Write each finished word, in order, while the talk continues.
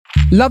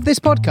Love this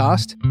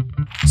podcast?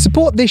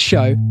 Support this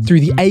show through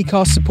the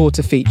Acast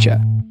supporter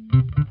feature.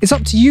 It's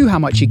up to you how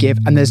much you give,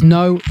 and there's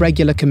no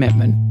regular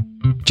commitment.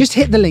 Just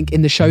hit the link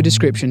in the show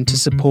description to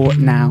support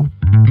now.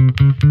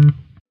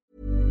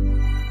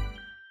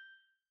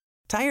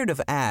 Tired of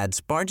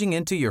ads barging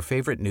into your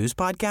favorite news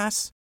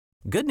podcasts?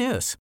 Good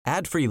news.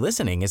 Ad-free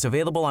listening is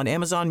available on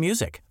Amazon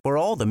Music for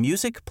all the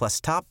music plus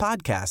top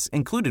podcasts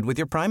included with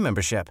your Prime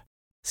membership.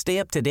 Stay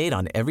up to date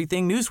on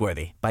everything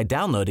newsworthy by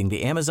downloading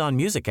the Amazon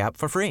Music app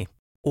for free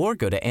or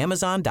go to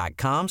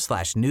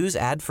amazon.com/news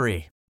ad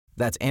free.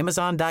 That's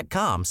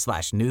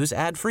amazon.com/news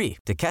ad free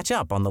to catch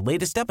up on the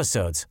latest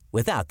episodes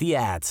without the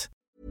ads.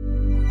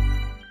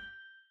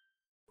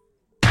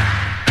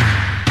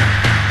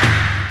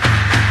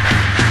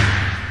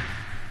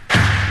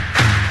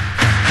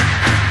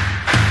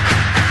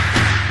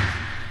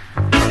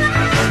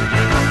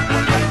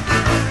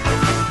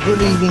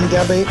 Good evening,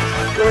 Gabby.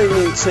 Good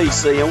evening,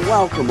 TC, and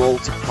welcome all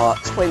to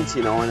part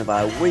 29 of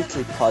our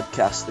weekly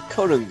podcast, The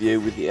Curran View,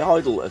 with the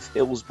idol of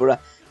Hillsborough,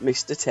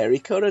 Mr. Terry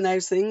Curran.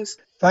 How's things?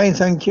 Fine,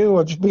 thank you.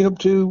 I've just been up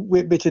to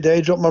Whitby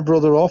today, dropped my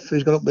brother off.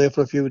 He's gone up there for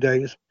a few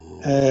days.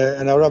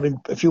 And I was having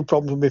a few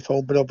problems with my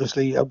phone, but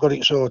obviously I've got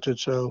it sorted.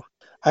 So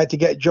I had to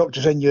get Jock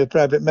to send you a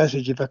private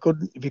message. If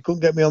you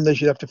couldn't get me on this,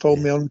 you'd have to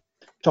phone me on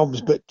Tom's,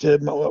 but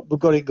we've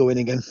got it going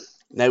again.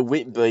 Now,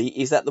 Whitby,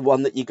 is that the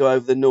one that you go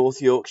over the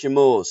North Yorkshire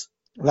moors?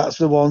 That's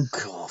the one.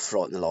 God,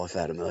 frighten the life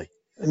out of me.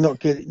 Not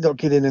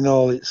kidding and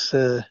all. It's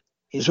up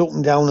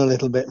and down a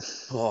little bit.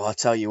 Oh, I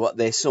tell you what,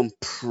 there's some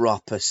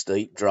proper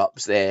steep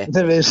drops there.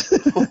 There is.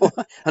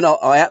 And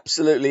I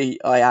hate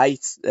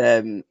heights.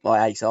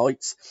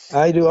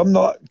 I do. I'm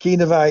not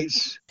keen of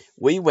heights.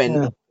 We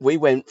went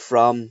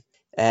from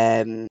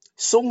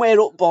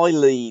somewhere up by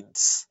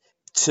Leeds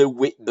to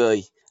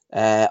Whitby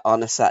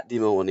on a Saturday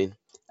morning.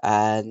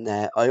 And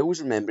I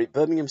always remember it.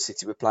 Birmingham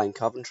City were playing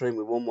Coventry and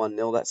we won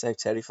 1-0. That's how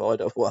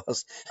terrified I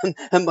was.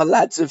 And my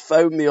lads have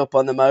phoned me up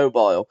on the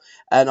mobile,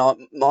 and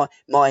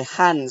my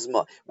hands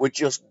were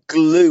just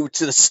glued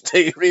to the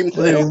steering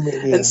wheel.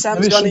 Yeah. And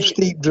Sam's got some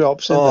steep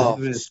drops.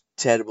 It's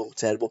terrible.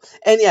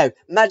 Anyhow,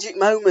 magic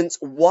moments.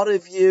 What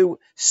have you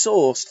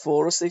sourced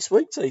for us this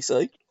week,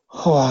 TC?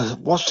 Oh,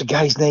 what's the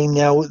guy's name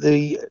now?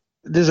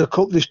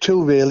 There's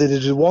two really.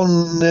 There's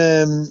one,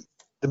 the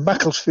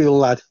Macclesfield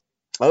lad.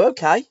 Oh,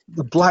 okay.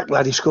 The black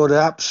lad, he scored an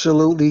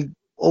absolutely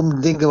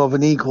humdinger of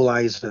an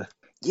equaliser.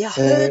 Yeah, I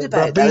heard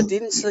about that. I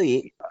didn't see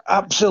it.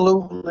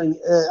 Absolutely.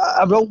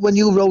 I wrote when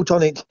you wrote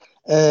on it.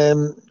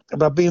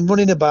 But I've been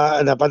running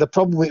about and I've had a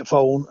problem with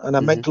phone, and I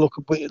meant to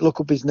look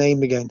up his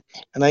name again.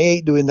 And I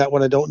hate doing that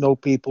when I don't know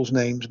people's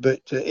names.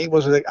 But it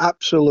was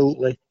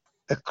absolutely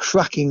a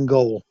cracking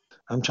goal.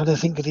 I'm trying to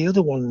think of the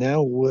other one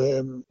now.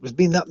 There's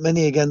been that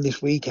many again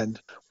this weekend.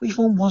 Which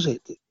one was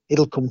it?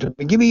 It'll come to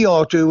me. Give me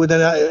your two, and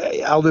then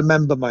I'll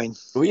remember mine.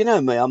 Well, you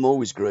know me, I'm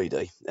always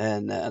greedy,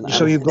 and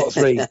so you've got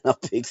three. I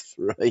picked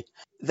three.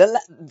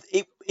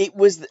 It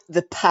was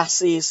the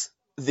passes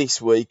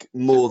this week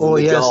more than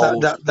the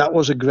goals. That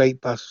was a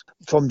great pass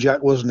from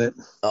Jack, wasn't it?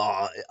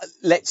 Oh,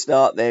 let's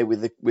start there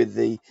with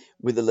the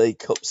League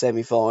Cup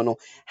semi-final.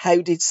 How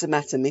did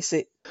Samatta miss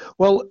it?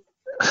 Well,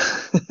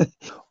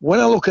 when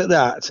I look at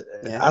that,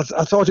 yeah.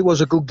 I thought it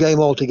was a good game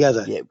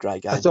altogether. Yeah,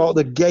 great game. I thought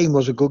the game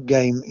was a good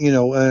game,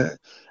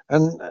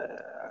 and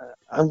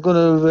I'm going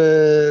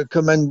to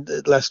commend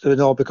Leicester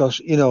and all because,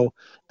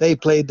 they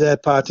played their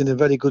part in a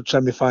very good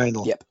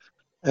semi-final. Yep.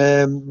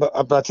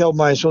 But I tell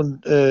my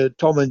son,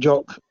 Tom and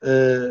Jock,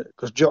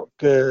 because Jock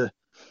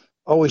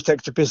always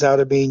takes the piss out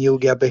of me and you,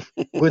 Gabby,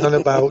 going on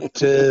about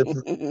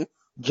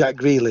Jack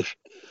Grealish.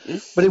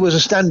 But it was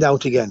a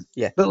standout again.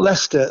 Yeah. But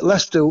Leicester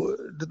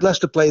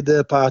played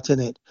their part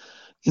in it.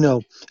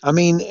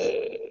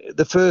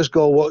 The first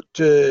goal what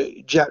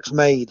Jack's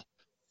made,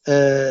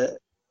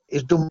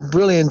 he's done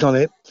brilliant on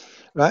it,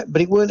 right?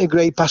 But it weren't a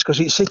great pass because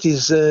it's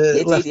City's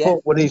left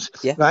foot when he's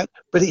right.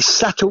 But it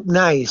sat up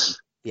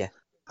nice. Yeah.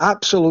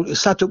 Absolutely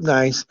sat up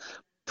nice,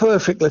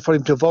 perfectly for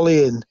him to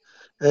volley in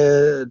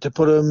to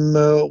put him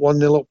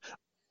 1-0 up.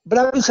 But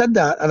having said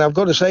that, and I've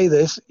got to say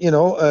this,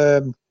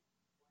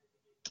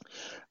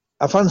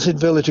 I fancied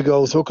Villa to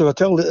go through because I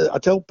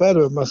tell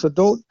Perham, I said,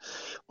 don't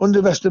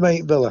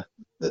underestimate Villa.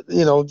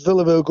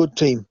 Villa were a good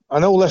team. I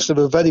know Leicester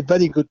were a very,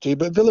 very good team,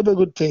 but Villa were a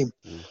good team.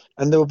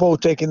 And they were both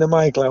taking the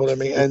mic out of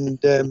me.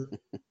 And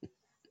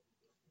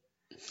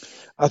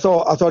I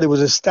thought it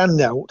was a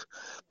standout,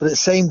 but at the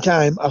same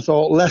time, I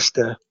thought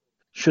Leicester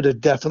should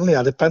have definitely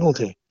had a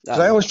penalty.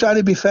 I always try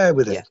to be fair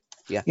with it.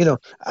 Yeah.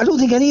 I don't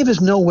think any of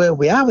us know where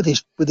we are with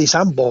this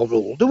handball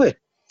rule, do we?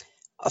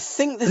 I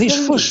think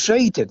he's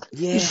frustrated.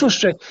 Yeah. He's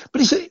frustrated.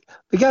 But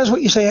regardless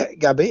what you say,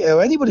 Gabby,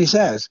 or anybody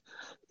says,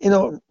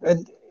 and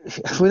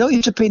we know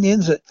his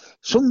opinions, that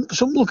some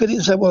look at it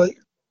and say, well,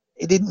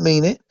 he didn't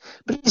mean it.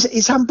 But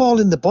it's handball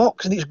in the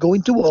box and it's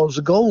going towards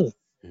the goal.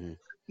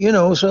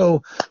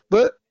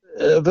 But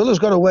Villa's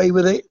got away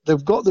with it.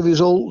 They've got the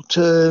result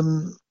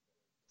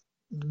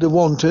they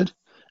wanted,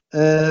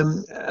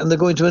 and they're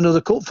going to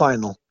another cup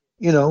final.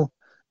 I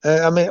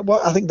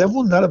think they've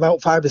won that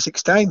about 5 or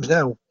 6 times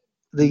now.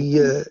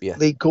 the Yeah.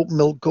 League Cup,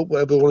 Milk Cup,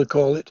 whatever you want to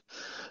call it.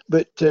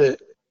 But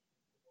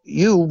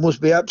you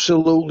must be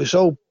absolutely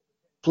so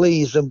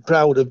pleased and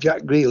proud of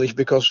Jack Grealish,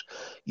 because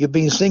you've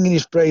been singing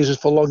his praises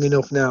for long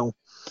enough now.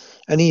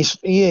 And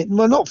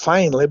well, not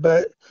finally,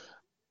 but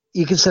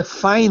you can say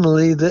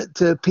finally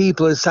that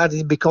people are starting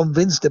to be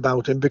convinced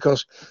about him,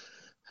 because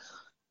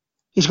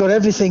he's got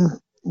everything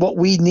what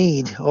we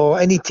need, or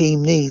any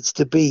team needs,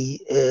 to be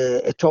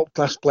a top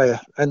class player.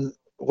 And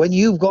when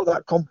you've got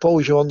that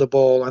composure on the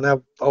ball, and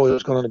I've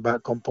always gone on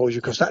about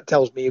composure, because that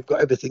tells me you've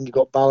got everything, you've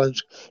got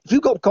balance. If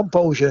you've got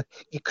composure,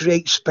 you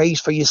create space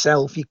for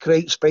yourself, you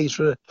create space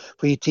for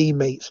your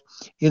teammates,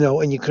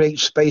 and you create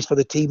space for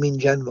the team in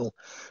general,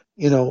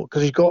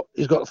 because he's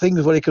got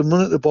things where he can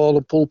run at the ball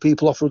and pull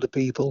people off other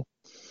people.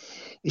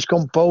 He's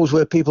composed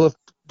where people have,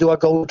 do I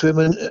go to him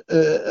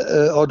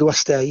or do I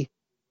stay?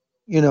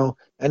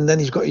 And then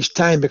he's got his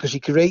time, because he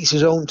creates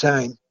his own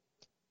time,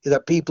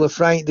 that people are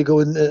frightened to go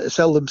and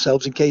sell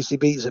themselves in case he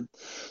beats them.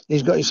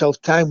 He's got himself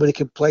time where he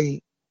can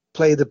play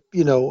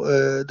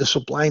the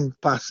sublime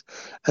pass,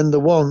 and the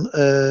one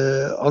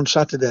on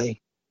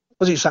Saturday,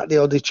 was it Saturday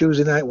or the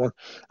Tuesday night one?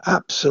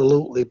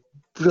 Absolutely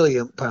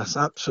brilliant pass,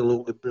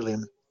 absolutely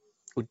brilliant.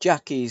 Well,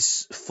 Jack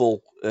is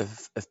full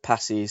of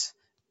passes,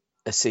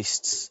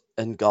 assists,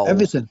 and goals.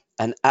 Everything.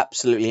 And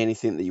absolutely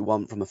anything that you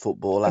want from a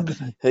footballer.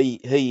 Everything.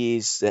 He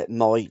is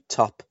my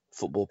top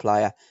football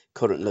player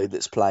currently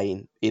that's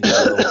playing in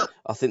the world.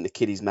 I think the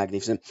kid is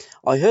magnificent.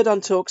 I heard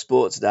on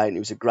TalkSport today, and it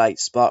was a great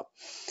spot.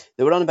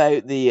 They were on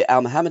about the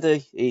Al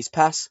Mohammadi, his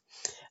pass,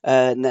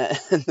 and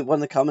one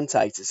of the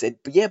commentators said,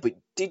 but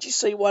did you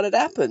see what had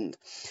happened?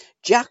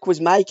 Jack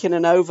was making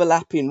an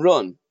overlapping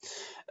run,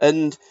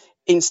 and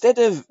instead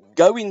of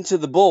going to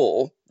the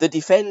ball, the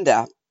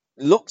defender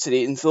looked at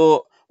it and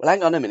thought, well,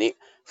 hang on a minute,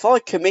 if I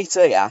commit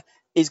here,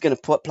 he's going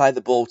to play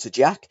the ball to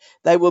Jack.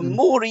 They were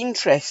more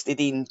interested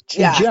in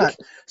Jack,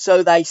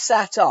 so they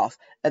sat off.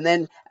 And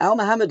then Al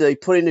Mohammadi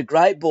put in a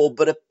great ball,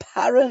 but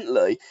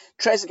apparently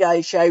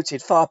Trezeguet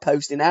shouted far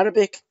post in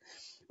Arabic,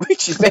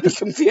 which is very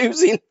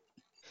confusing.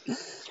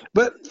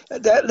 But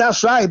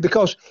that's right,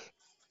 because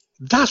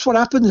that's what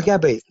happens,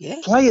 Gabby. Yeah.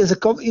 Players are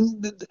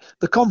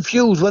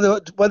confused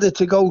whether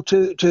to go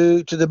to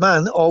the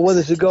man, or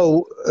whether to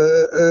go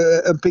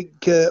and pick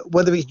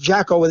whether it's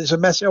Jack, or whether it's a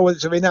Messi, or whether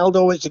it's a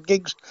Ronaldo, or it's a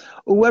Giggs,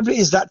 whoever it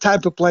is, that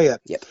type of player.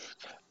 Yep.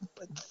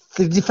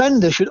 The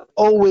defender should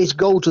always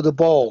go to the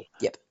ball.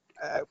 Yep.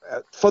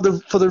 For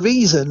the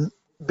reason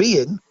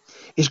being,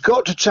 he's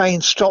got to try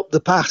and stop the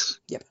pass.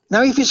 Yep.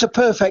 Now, if it's a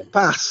perfect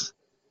pass,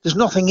 there's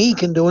nothing he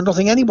can do and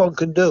nothing anyone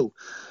can do.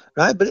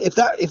 Right, but if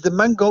the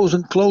man goes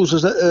and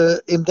closes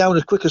him down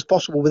as quick as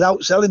possible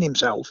without selling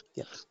himself,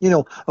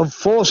 and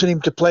forcing him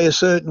to play a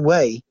certain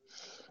way,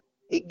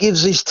 it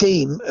gives his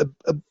team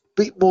a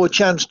bit more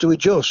chance to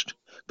adjust.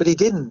 But he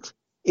didn't.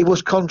 He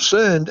was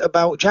concerned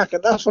about Jack,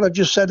 and that's what I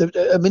just said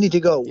a minute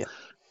ago. Yeah.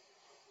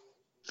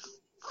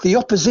 The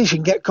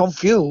opposition get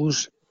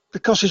confused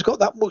because he's got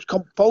that much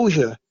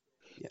composure,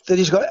 that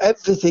he's got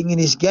everything in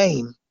his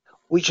game,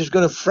 which is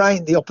going to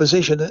frighten the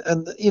opposition,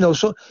 and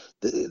so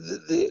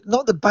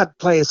not the bad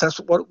players. That's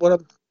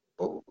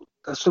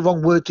that's the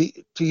wrong word to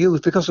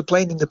use, because they're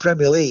playing in the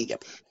Premier League.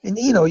 Yep. And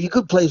you're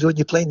good players when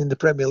you're playing in the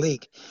Premier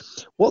League.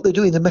 What they're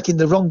doing, they're making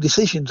the wrong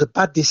decisions, the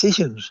bad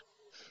decisions.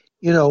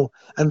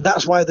 And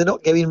that's why they're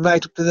not getting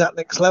right up to that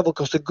next level,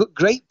 because the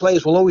great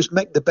players will always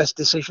make the best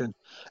decision.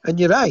 And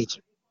you're right,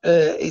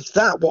 it's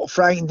that what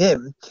frightened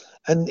him,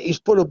 and he's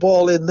put a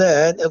ball in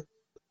there. And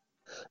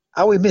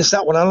how he missed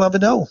that one, I'll never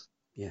know.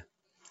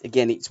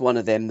 Again, it's one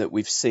of them that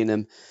we've seen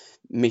them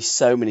miss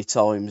so many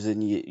times,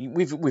 and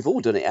we've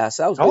all done it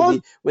ourselves.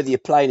 Whether you're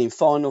playing in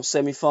finals,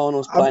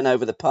 semi-finals, playing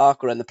over the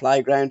park or on the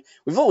playground,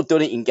 we've all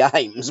done it in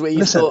games where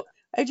you thought,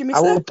 how'd you miss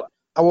that?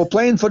 I was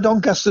playing for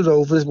Doncaster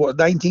Rovers,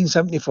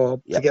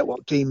 1974, forget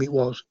what team it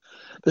was.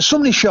 But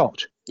somebody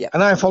shot,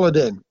 and I followed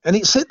in, and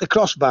it hit the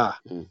crossbar,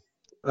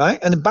 right,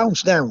 and it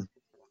bounced down.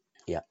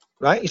 Yeah.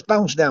 Right, it's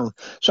bounced down.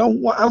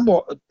 So I'm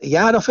a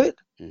yard off it,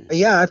 a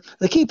yard.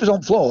 The keeper's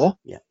on floor.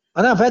 Yeah.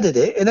 And I've headed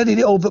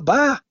it over the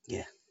bar.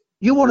 Yeah.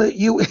 You want to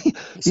you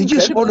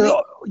just want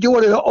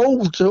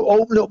to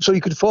open up so you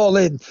could fall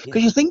in,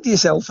 because you think to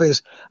yourself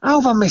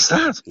how have I missed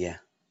that? Yeah.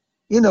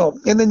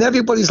 And then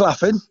everybody's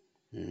laughing.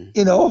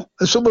 And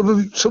some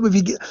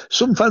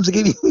fans are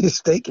giving you a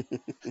stick.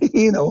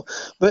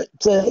 But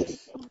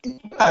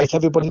right,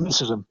 everybody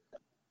misses them.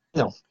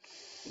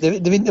 They're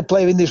in the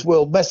player in this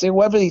world. Messi,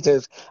 whoever it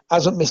is,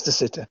 hasn't missed a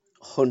sitter.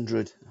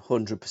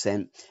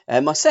 100%.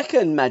 My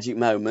second magic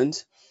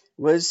moment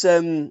was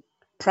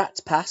Pratt's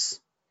pass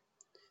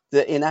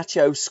that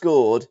Inacho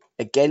scored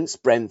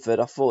against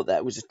Brentford. I thought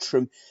that was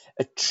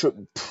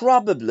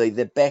probably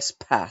the best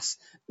pass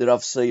that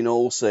I've seen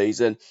all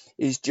season.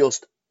 He's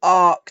just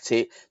arced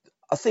it.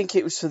 I think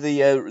it was for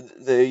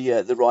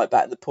the right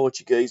back, the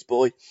Portuguese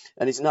boy,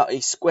 and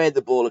he squared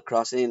the ball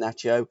across, and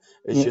Inacho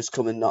has just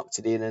come and knocked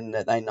it in, and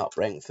they knocked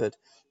Brentford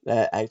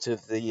out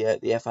of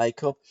the FA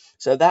Cup.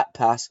 So that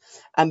pass,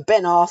 and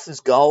Ben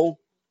Arthur's goal.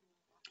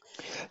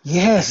 Have you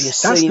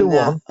Yes, that's the seen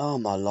that? one. Oh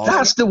my life!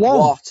 That's the one.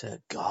 What a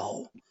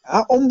goal!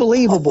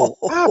 Unbelievable.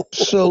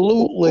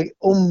 Absolutely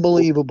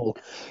unbelievable.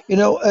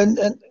 And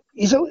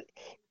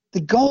the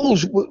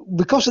goals,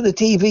 because of the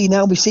TV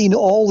now, we've seen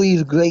all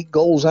these great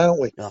goals, aren't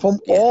we? Oh, From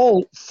yeah.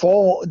 all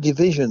four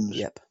divisions.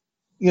 Yep.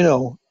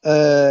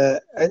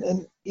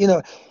 And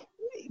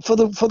for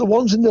the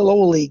ones in the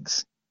lower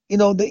leagues,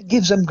 that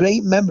gives them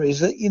great memories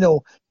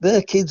that,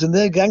 their kids and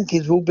their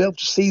grandkids will be able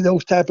to see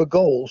those type of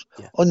goals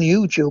Yeah. on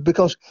YouTube,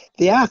 because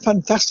they are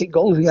fantastic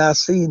goals we are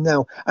seeing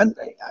now. And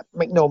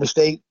make no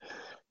mistake,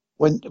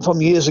 when from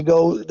years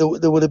ago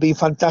there would have been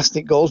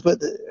fantastic goals, but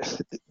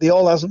they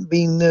all hasn't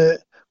been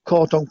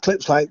caught on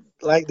clips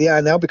like they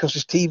are now, because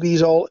this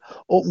TV's all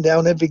up and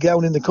down every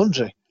ground in the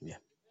country. Yeah.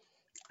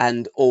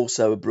 And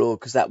also abroad,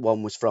 because that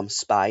one was from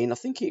Spain. I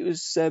think it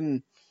was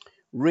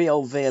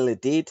Real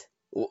Valladolid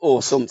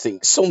or something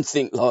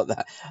like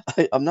that.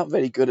 I'm not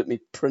very good at my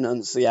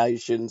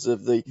pronunciations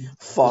of the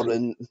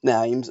foreign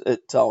names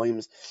at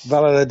times.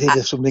 Valladolid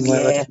or something like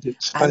Yeah, that, the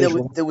and Spanish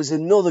one. there was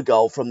another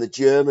goal from the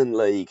German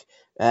league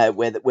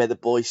where the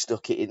boy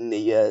stuck it in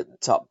the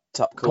top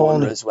corner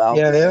Corner. as well.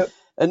 Yeah.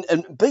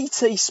 And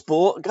BT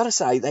Sport, I've got to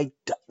say,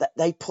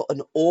 they put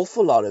an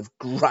awful lot of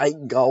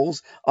great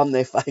goals on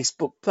their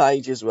Facebook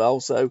page as well.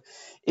 So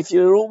if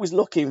you're always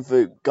looking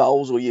for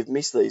goals or you've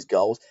missed these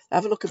goals,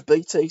 have a look at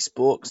BT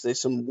Sport, because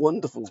there's some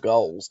wonderful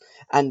goals,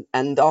 and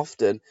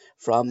often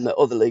from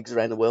other leagues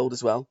around the world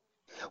as well.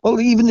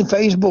 Well, even in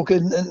Facebook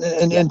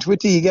and, Yeah, and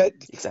Twitter, you get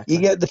exactly.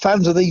 the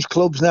fans of these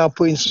clubs now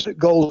putting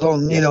goals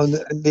on. Yeah,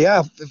 And they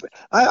have.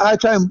 I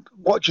try and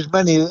watch as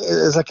many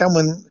as I can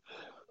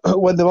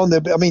when they're on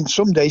there. I mean,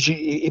 some days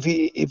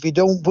if you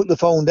don't put the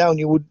phone down,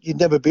 you'd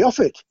never be off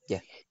it. yeah,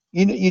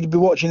 You'd be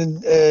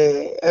watching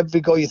every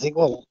goal. You think,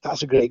 well,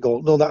 that's a great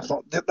goal. No, that's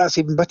not. That's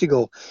even better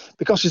goal,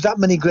 because there's that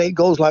many great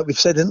goals, like we've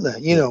said, isn't there?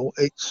 yeah.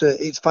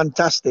 It's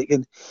fantastic,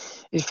 and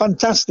it's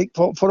fantastic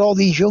for all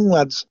these young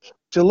lads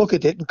to look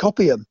at it and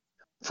copy them.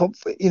 For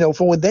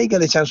when they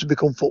get a chance to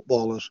become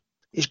footballers,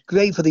 it's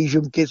great for these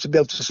young kids to be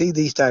able to see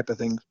these type of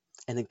things.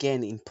 And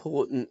again,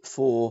 important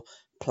for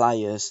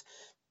players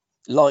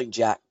like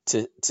Jack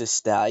to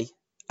stay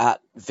at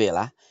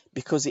Villa,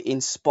 because it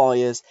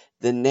inspires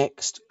the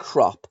next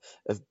crop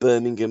of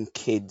Birmingham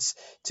kids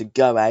to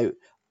go out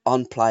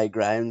on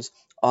playgrounds,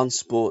 on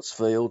sports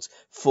fields,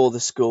 for the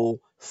school,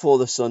 for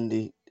the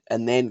Sunday,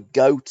 and then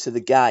go to the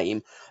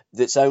game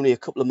that's only a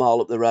couple of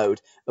miles up the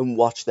road and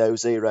watch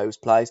those heroes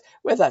play.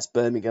 Whether that's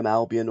Birmingham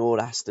Albion or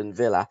Aston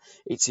Villa,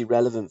 it's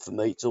irrelevant for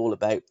me. It's all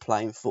about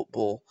playing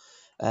football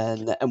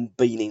and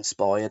being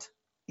inspired.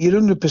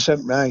 You're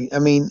 100% right. I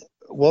mean,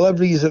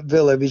 whatever he's at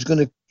Villa, he's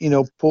going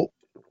to, put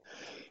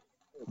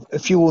a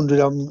few hundred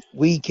on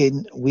week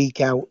in,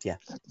 week out, Yeah,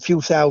 a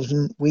few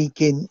thousand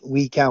week in,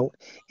 week out.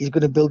 He's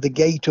going to build the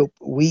gate up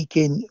week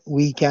in,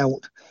 week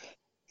out.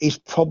 His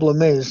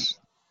problem is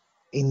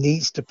he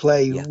needs to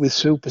play yeah, with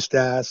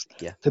superstars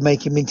yeah, to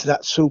make him into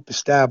that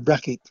superstar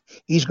bracket.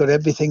 He's got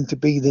everything to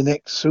be the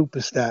next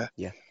superstar,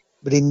 yeah.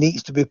 but he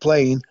needs to be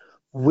playing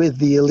with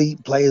the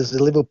elite players,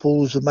 the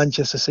Liverpools, the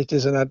Manchester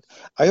Cities, and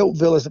I hope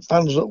Villa's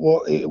fans that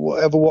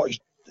whatever watch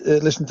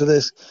listen to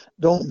this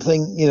don't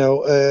think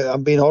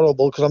I'm being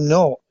horrible, because I'm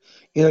not.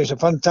 It's a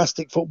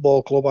fantastic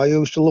football club. I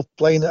used to love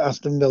playing at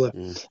Aston Villa.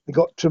 Mm, We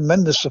got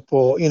tremendous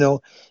support.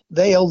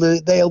 They held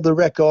the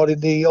record in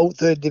the old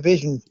third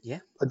division yeah.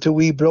 until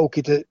we broke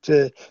it.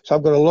 So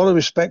I've got a lot of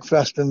respect for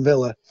Aston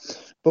Villa.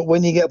 But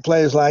when you get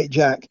players like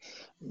Jack,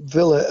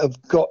 Villa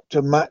have got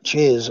to match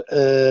his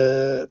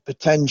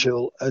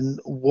potential and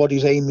what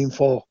he's aiming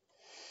for.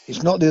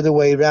 It's not the other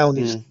way around.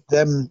 It's Mm.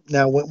 them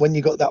now. When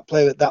you got that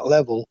player at that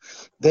level,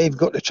 they've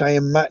got to try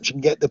and match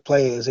and get the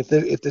players. If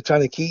they're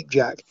trying to keep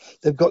Jack,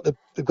 they've got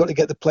to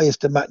get the players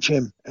to match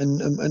him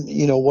and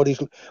what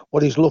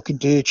he's looking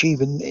to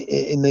achieve in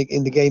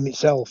the game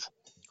itself.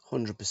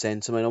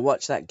 100%. I mean, I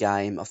watched that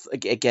game.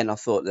 Again, I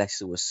thought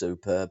Leicester was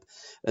superb.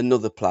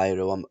 Another player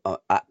who I'm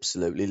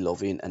absolutely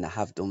loving and I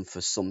have done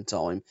for some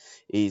time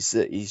is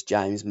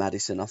James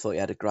Maddison. I thought he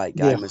had a great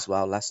Yeah. game as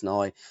well last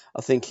night.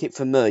 I think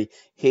for me,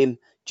 him,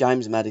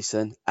 James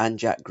Maddison, and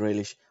Jack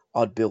Grealish,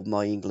 I'd build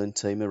my England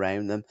team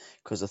around them,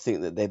 because I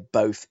think that they're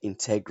both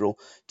integral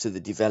to the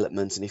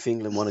development. And if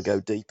England want to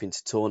go deep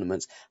into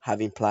tournaments,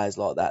 having players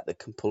like that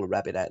can pull a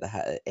rabbit out of the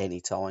hat at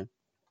any time.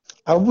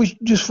 I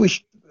just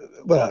wish.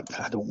 Well,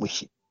 I don't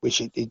wish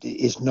it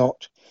is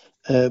not.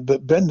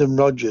 But Brendan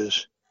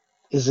Rodgers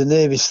is the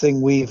nearest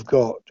thing we've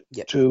got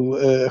Yep. to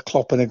a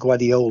Klopp and a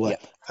Guardiola.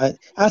 Yep.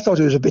 I thought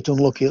he was a bit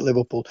unlucky at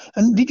Liverpool.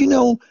 And did you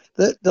know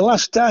that the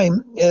last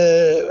time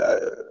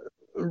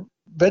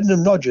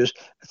Brendan Rodgers,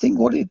 I think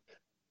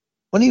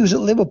when he was at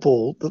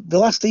Liverpool, the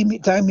last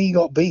time he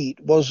got beat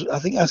was, I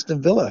think,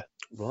 Aston Villa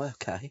Right.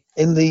 Okay.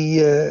 in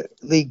the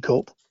League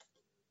Cup.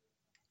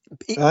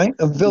 It- Right,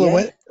 and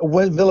yeah.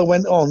 Villa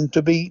went on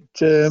to beat.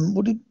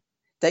 What did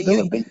That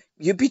Villa beat?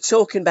 you'd be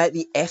talking about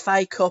the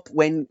FA Cup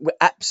when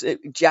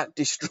Jack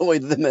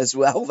destroyed them as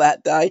well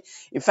that day.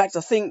 In fact,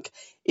 I think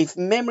if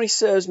memory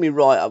serves me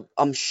right,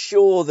 I'm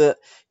sure that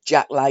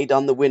Jack laid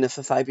on the winner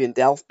for Fabian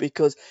Delph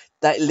because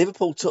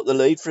Liverpool took the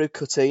lead through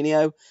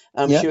Coutinho.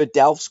 I'm Yeah. sure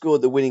Delph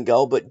scored the winning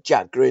goal, but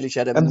Jack Grealish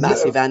had a And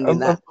massive hand in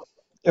that.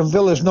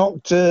 Villa's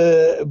knocked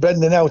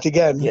Brendan out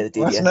again Yeah, they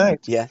did, last yeah. night.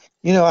 Yeah.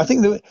 You know, I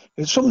think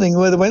it's something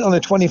where they went on a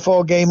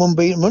 24-game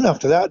unbeaten run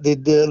after that,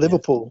 did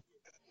Liverpool.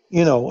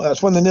 You know,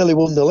 that's when they nearly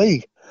won the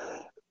league.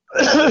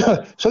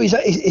 So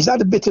he's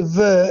had a bit of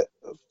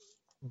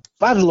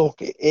bad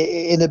luck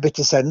in a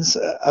bitter sense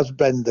as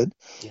Brendan,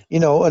 Yeah. you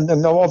know,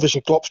 and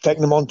obviously Klopp's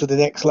taken them on to the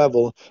next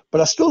level.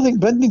 But I still think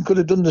Brendan could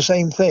have done the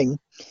same thing.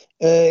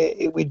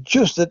 It was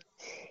just that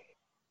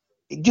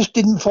it just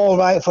didn't fall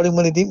right for him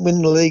when he didn't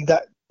win the league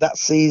that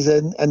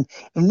season. And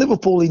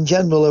Liverpool in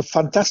general are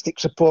fantastic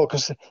support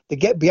because they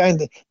get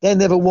behind it. They're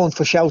never one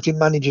for shouting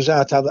managers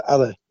out, are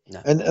they?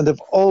 No. And they've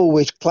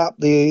always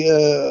clapped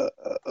the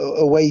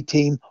away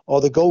team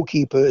or the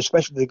goalkeeper,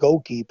 especially the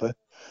goalkeeper,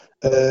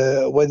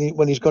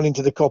 when he's gone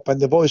into the cup, and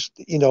they've always,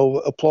 you know,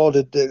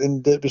 applauded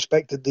and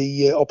respected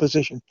the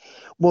opposition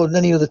more than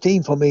any other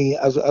team for me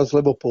as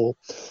Liverpool.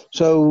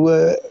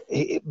 So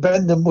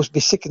Brendan must be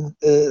sick of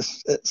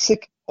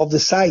the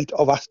sight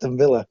of Aston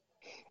Villa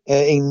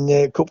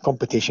in cup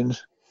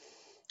competitions.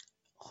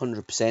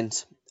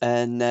 100%.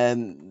 And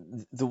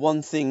the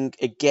one thing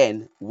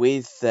again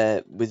with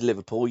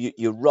Liverpool,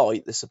 you're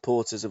right. The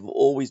supporters have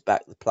always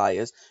backed the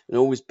players and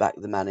always backed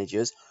the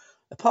managers,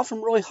 apart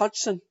from Roy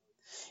Hodgson.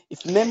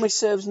 If memory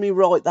serves me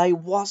right, they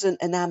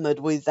wasn't enamoured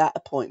with that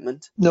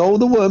appointment. No,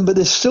 they weren't, but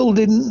they still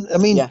didn't.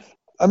 Yeah.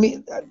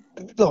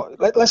 Look,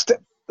 let's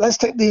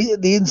take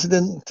the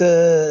incident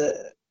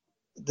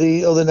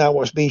the other night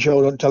what's being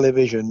shown on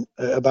television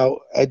about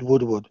Ed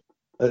Woodward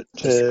at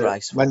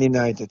Disgraceful. Man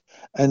United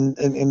and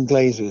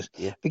Glazers.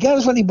 Yeah.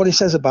 Regardless of what anybody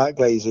says about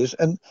Glazers,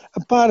 and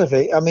part of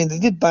it, I mean, they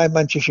did buy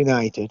Manchester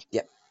United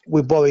Yep.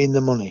 with borrowing the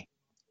money.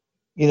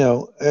 You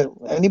know,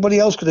 anybody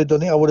else could have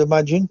done it, I would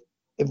imagine,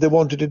 if they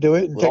wanted to do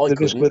it and take the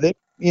risk with it.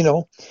 You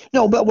know,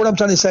 no, but what I'm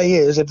trying to say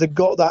is, if they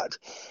got that,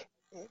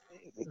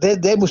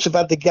 they must have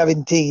had the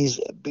guarantees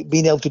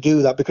being able to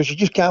do that, because you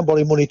just can't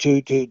borrow money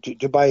to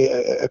buy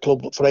a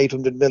club for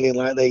 800 million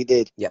like they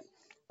did. Yep.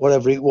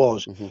 Whatever it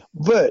was. Mm-hmm.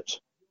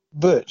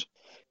 But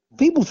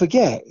people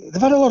forget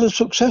they've had a lot of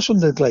success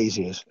under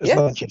Glaziers as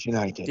Manchester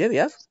United. Yeah, they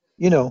have.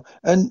 You know,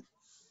 and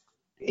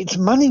it's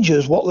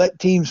managers what let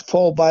teams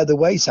fall by the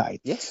wayside.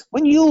 Yes.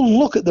 When you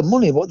look at the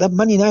money what that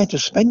Man United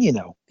spend, you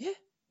know. Yeah,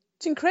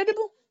 it's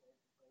incredible.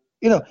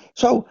 You know,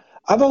 so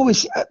I've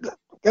always,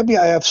 Gabby,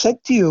 I have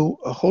said to you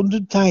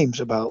 100 times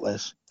about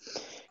this.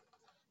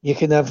 You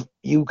can have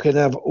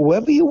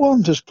whoever you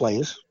want as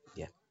players.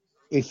 Yeah.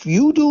 If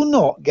you do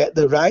not get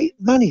the right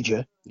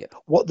manager,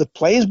 what the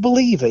players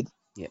believe in,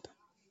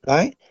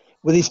 right,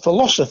 with his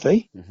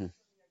philosophy,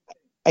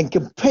 and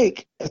can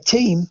pick a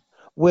team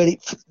where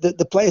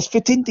the players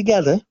fit in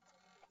together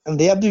and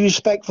they have the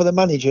respect for the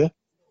manager,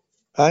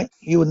 right,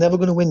 you are never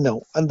going to win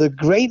now. And the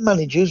great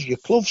managers, your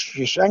Cloughs,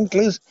 your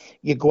Shanklers,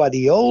 your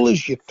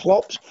Guardiolas, your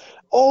Klopps,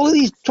 all of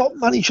these top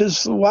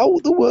managers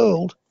throughout the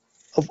world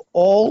have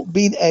all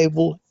been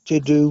able to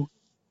do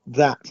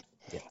that.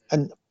 Yeah.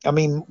 And I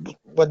mean,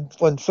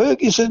 when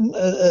Ferguson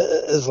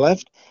has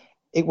left,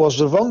 it was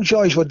the wrong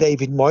choice for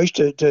David Moyes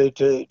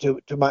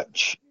to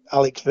match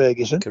Alex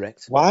Ferguson.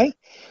 Correct. Why?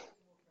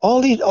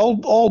 All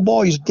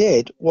Moyes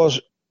did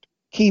was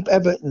keep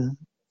Everton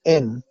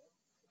in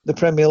the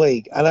Premier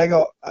League, and I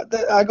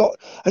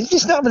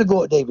just not going to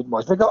go at David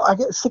Moyes. I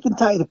get sick and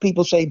tired of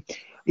people saying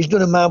he's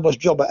done a marvellous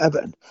job at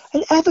Everton.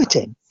 And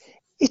Everton,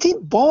 it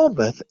ain't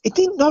Bournemouth, it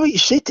ain't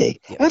Norwich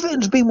City. Yep.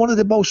 Everton's been one of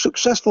the most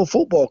successful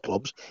football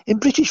clubs in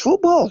British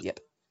football. Yep.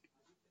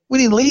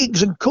 Winning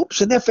leagues and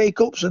cups and FA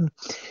Cups and,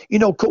 you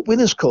know, Cup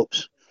Winners'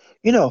 Cups.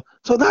 You know,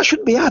 so that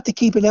shouldn't be hard to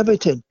keep in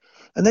Everton.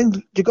 And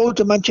then to go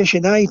to Manchester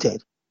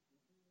United,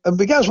 and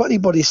regardless what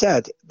anybody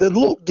said, they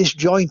look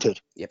disjointed.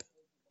 Yep.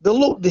 They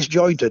look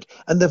disjointed,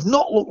 and they've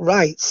not looked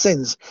right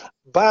since,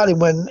 barring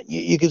when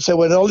you could say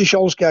when Ollie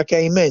Solskjaer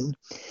came in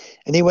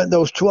and he went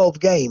those 12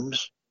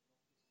 games,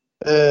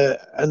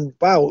 and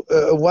wow,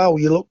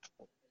 you looked,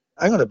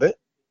 hang on a bit,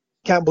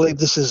 can't believe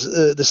this is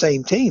the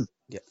same team.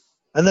 Yep.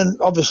 And then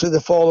obviously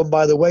they've fallen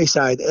by the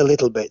wayside a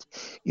little bit.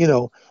 You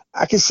know,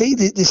 I can see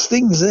there's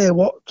things there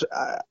what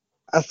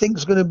I think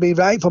is going to be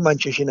right for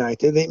Manchester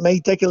United. It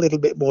may take a little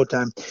bit more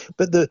time,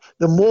 but the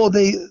more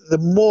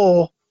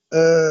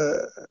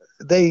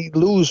they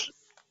lose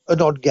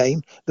an odd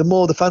game, the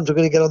more the fans are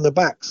going to get on their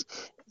backs.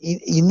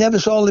 You never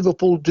saw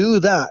Liverpool do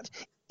that,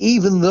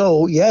 even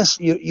though, yes,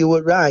 you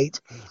were right.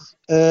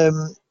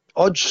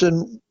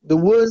 Hodgson, they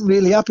weren't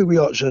really happy with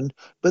Hodgson,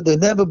 but they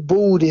never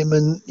booed him,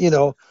 and you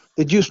know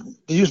they just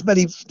made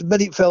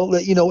it felt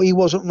that, you know, he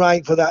wasn't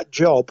right for that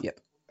job. Yep.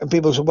 And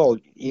people say, well,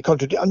 you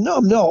contradict. No,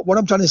 I'm not. What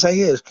I'm trying to say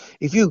is,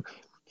 if you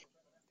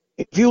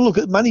look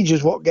at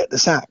managers what get the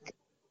sack,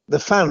 the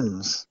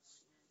fans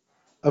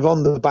are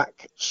on the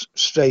back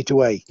straight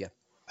away. Yeah.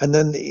 And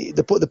then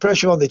they put the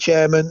pressure on the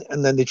chairman,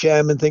 and then the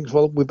chairman thinks,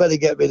 well, we better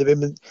get rid of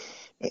him. And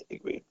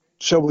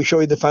So we're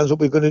showing the fans that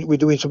we're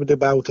doing something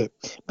about it.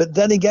 But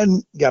then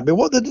again, Gabby,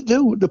 what did they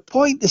do? They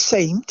point the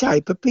same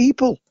type of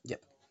people.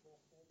 Yep.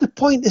 They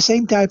point the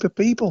same type of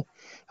people.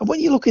 And when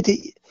you look at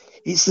it,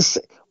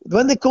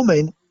 when they come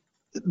in,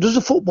 does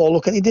the football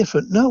look any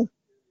different? No.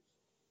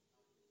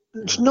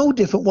 It's no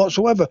different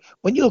whatsoever.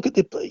 When you look at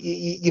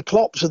your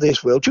Klopps of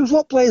this world, choose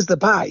what players they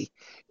buy.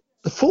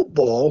 The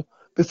football,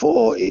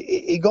 before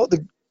he got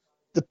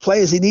the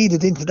players he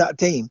needed into that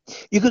team,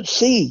 you could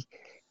see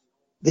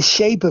the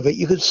shape of it.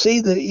 You could see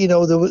that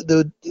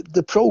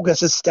the progress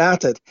has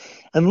started,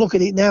 and look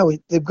at it now.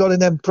 They've got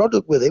an end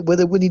product with it, where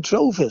they're winning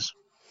trophies.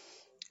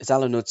 As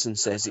Alan Hudson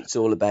says, it's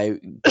all about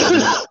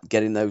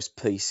getting those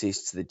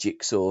pieces to the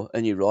jigsaw,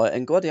 and you're right.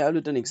 And Guardiola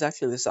done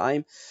exactly the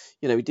same.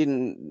 He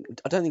didn't.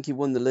 I don't think he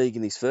won the league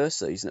in his first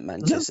season at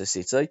Manchester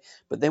City,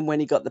 but then when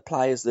he got the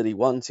players that he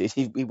wanted,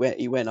 he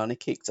went on, he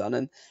kicked on,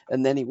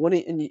 and then he won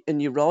it.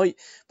 And you're right.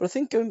 But I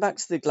think going back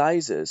to the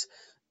Glazers,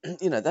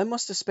 they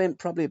must have spent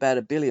probably about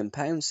 £1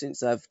 billion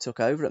since they've took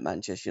over at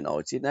Manchester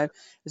United. Now,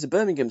 as a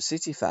Birmingham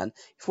City fan,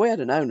 if we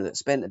had an owner that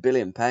spent £1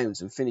 billion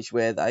and finished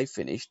where they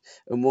finished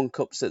and won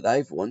cups that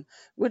they've won,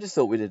 we'd have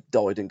thought we'd have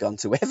died and gone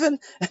to heaven.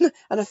 And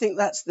I think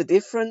that's the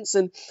difference.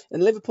 And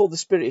Liverpool, the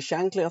spirit of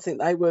Shankly, I think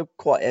they were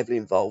quite heavily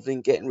involved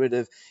in getting rid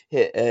of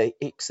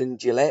Hicks and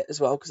Gillette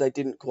as well, because they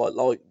didn't quite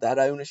like that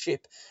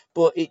ownership.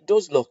 But it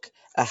does look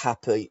a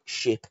happy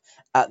ship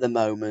at the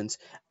moment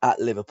at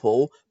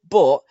Liverpool.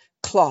 But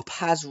Klopp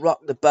has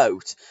rocked the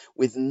boat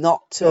with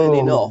not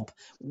turning up.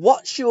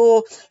 What's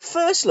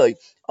firstly,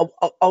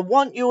 I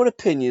want your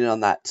opinion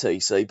on that,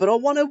 TC, but I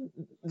want to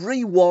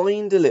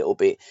rewind a little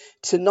bit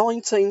to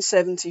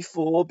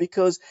 1974,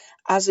 because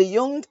as a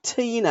young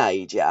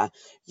teenager,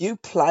 you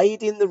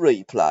played in the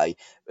replay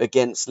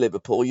against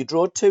Liverpool. You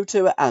drew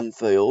 2-2 at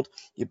Anfield.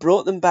 You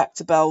brought them back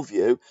to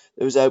Bellevue.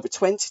 There was over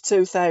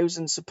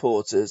 22,000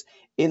 supporters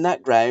in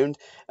that ground,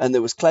 and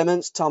there was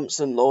Clements,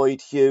 Thompson,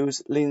 Lloyd,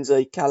 Hughes,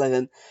 Lindsay,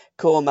 Callaghan,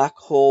 Cormac,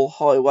 Hall,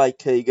 Highway,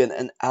 Keegan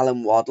and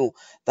Alan Waddle.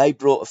 They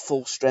brought a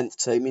full-strength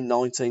team in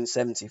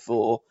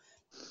 1974.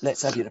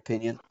 Let's have your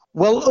opinion.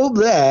 Well, up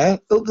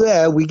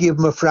there, we give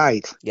them a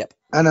fright. Yep.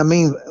 And I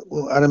mean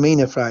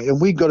a fright.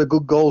 And we've got a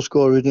good goal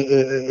scorer,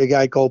 a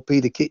guy called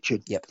Peter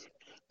Kitchen. Yep.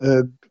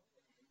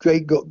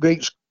 Great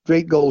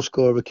goal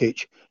scorer,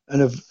 Kitch,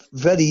 and a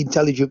very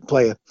intelligent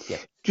player. Yep.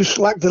 Just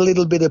lacked a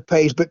little bit of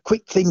pace, but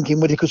quick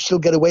thinking, where he could still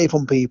get away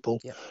from people.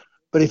 Yep.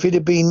 But if he'd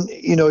have been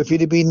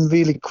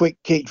really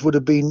quick, Kitch would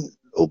have been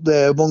up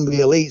there among the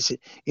elites,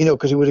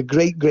 because he was a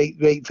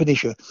great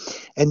finisher.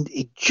 And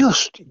he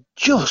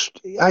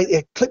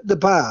I clipped the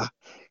bar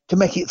to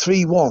make it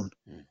 3-1.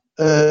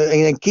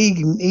 And then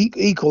Keegan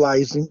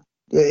equalised in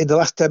the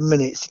last 10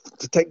 minutes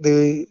to take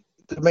it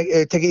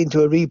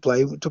into a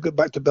replay. Took it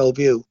back to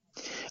Bellevue.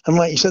 And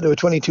like you said, there were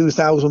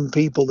 22,000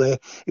 people there.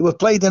 It was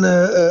played on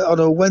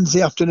a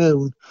Wednesday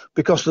afternoon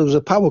because there was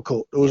a power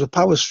cut. There was a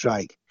power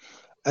strike.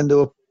 And there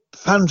were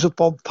fans up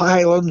on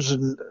pylons,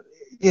 and,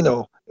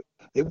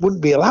 it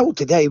wouldn't be allowed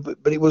today,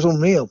 but it was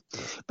unreal.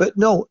 But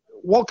no,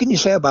 what can you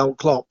say about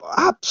Klopp?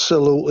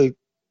 Absolutely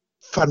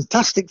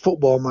fantastic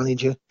football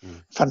manager,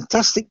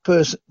 fantastic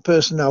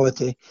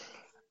personality.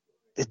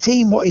 The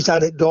team, what he's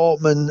had at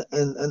Dortmund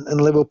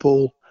and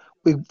Liverpool,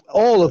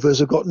 all of us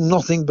have got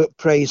nothing but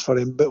praise for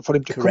him. But for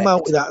him to come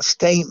out with that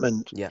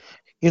statement,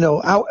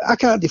 I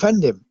can't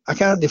defend him.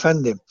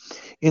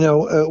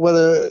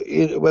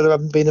 Whether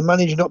I've been a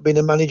manager, not been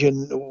a manager,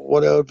 and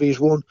whatever he's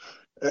won.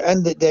 At the end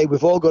of the day,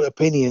 we've all got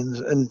opinions,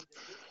 and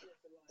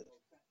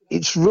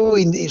it's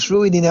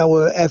ruining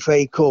our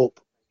FA Cup.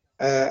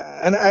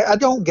 And I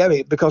don't get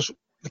it, because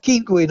they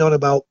keep going on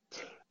about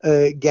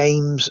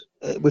games.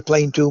 We're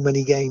playing too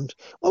many games.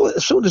 Well,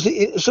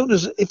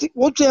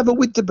 once they have a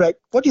winter break,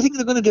 what do you think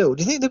they're going to do?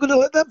 Do you think they're going to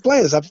let their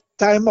players have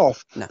time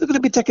off? No. They're going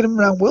to be taking them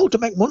around the world to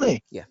make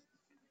money. Yeah.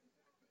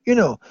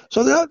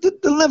 So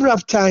they'll never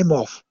have time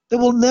off. They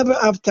will never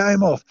have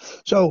time off.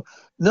 So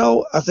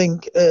no, I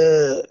think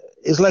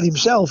he's let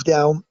himself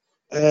down,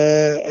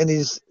 and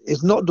he's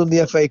not done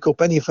the FA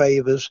Cup any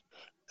favours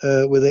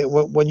with it.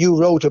 When you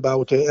wrote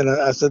about it, and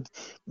I said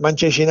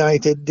Manchester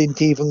United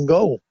didn't even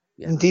go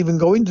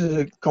into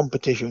the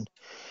competition.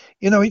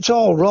 It's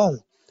all wrong.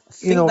 I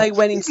think they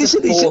went into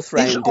the fourth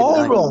round. It's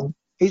all wrong.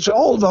 It's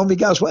all wrong,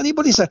 because what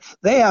anybody said,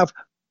 they have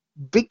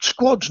big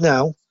squads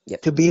now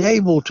to be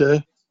able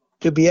to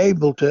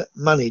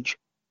manage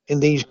in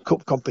these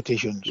cup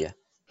competitions. Yeah.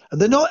 And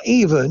they're not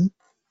even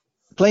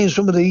playing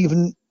some of the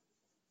even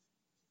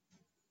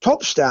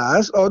top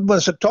stars, or when I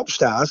said top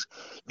stars,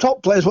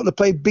 top players, what they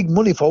play big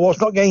money for, what's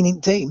not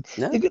gaining team.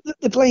 No.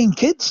 They're playing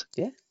kids.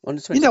 Yeah,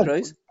 under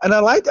 23s. And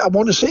I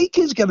want to see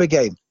kids get a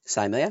game.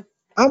 Same here.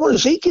 I want to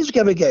see kids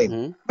get a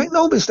game. Make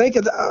no mistake,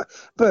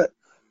 but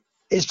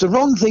it's the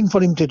wrong thing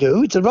for him to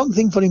do. It's the wrong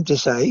thing for him to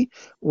say.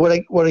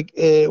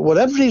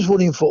 Whatever he's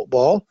won in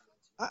football,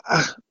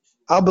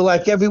 I'll be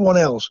like everyone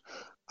else.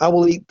 I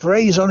will eat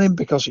praise on him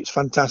because it's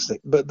fantastic.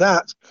 But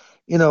that,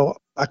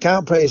 I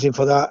can't praise him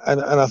for that,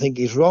 and I think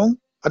he's wrong.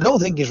 I don't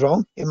think he's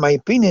wrong. In my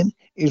opinion,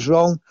 he's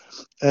wrong.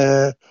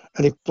 And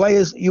And if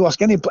players, you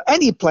ask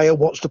any player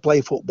wants to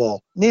play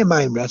football, near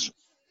mind rest.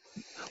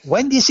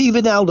 When do you see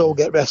Ronaldo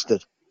get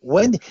rested?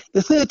 When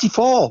the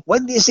 34?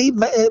 When do you see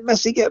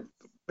Messi get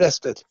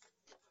rested?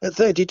 At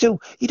 32,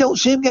 you don't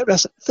see him get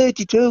rested.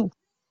 32,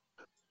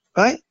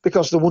 right?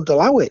 Because they wouldn't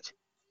allow it.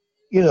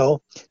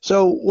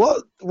 So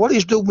what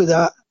he's done with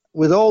that,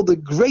 with all the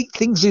great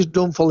things he's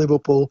done for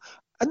Liverpool,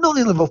 and not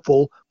in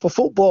Liverpool, for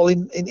football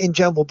in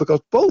general,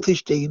 because both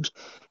his teams,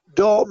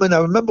 Dortmund, I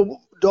remember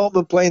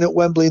Dortmund playing at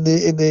Wembley in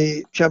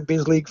the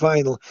Champions League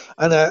final,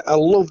 and I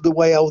love the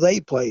way how they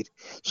played.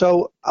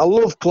 So I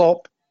love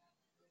Klopp,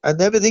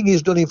 and everything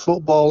he's done in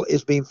football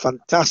has been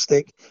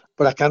fantastic,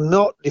 but I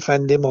cannot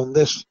defend him on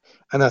this,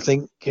 and I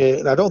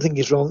don't think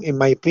he's wrong. In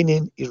my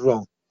opinion, he's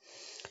wrong.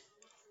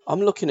 I'm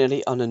looking at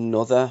it on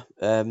another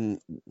in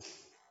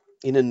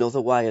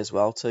another way as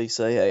well,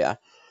 TC. Yeah.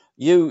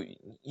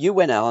 You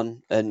went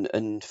on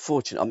and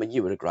fortunate. I mean,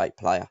 you were a great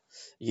player.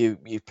 You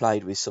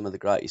played with some of the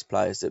greatest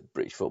players that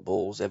British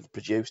football's ever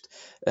produced,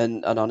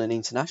 and on an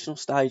international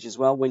stage as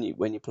well when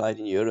you played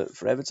in Europe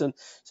for Everton.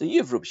 So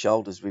you've rubbed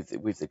shoulders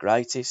with the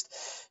greatest.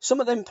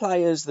 Some of them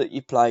players that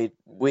you played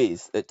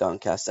with at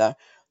Doncaster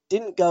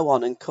didn't go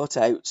on and cut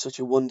out such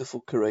a wonderful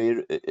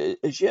career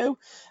as you.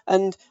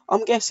 And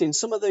I'm guessing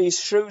some of these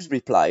Shrewsbury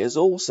players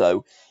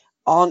also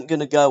aren't going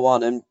to go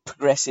on and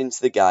progress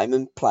into the game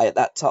and play at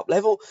that top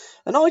level.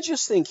 And I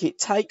just think it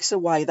takes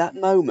away that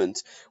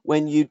moment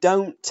when you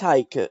don't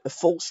take a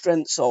full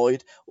strength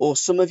side or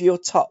some of your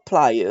top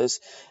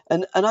players.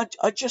 And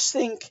I just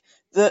think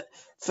that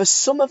for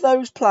some of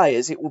those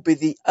players, it will be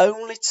the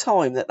only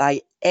time that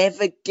they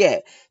ever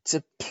get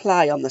to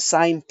play on the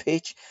same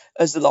pitch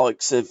as the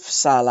likes of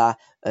Salah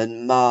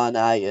and Mane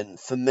and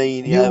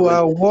Firmino. You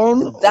are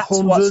and that's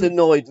what's 100.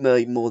 annoyed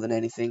me more than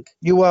anything.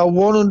 You are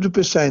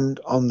 100%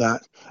 on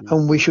that,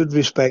 and we should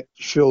respect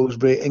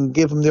Shrewsbury and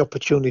give them the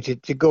opportunity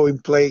to go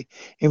and play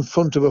in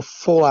front of a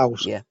full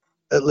house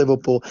at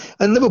Liverpool.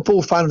 And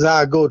Liverpool fans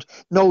are good,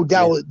 no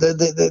doubt.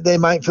 They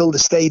might fill the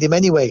stadium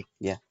anyway.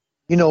 Yeah.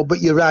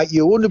 But you're right.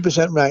 You're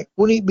 100% right.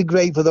 Wouldn't it be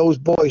great for those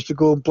boys to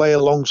go and play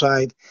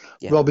alongside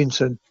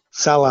Robinson,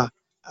 Salah,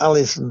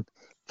 Alisson,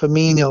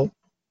 Firmino,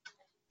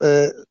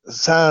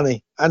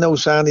 Sane? I know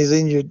Sane's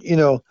injured.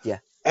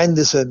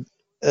 Henderson.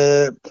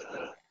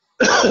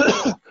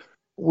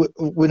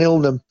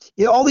 Wijnaldum.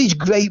 All these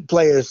great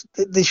players.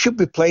 They should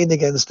be playing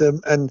against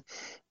them, and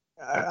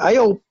I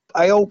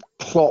hope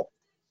Klopp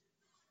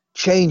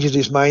changes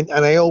his mind,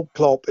 and I hope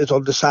Klopp is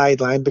on the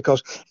sideline,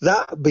 because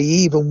that'd be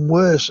even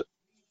worse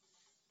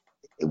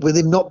with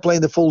him not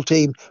playing the full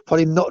team, for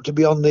him not to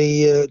be on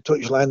the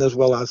touchline as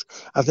well. As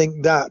I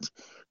think that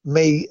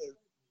may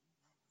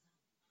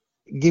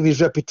give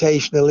his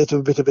reputation a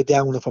little bit of a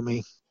downer for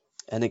me.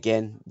 And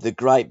again, the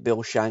great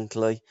Bill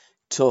Shankly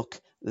took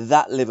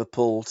that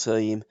Liverpool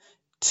team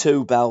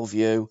to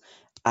Bellevue,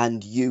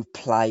 and you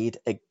played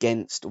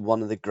against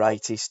one of the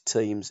greatest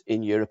teams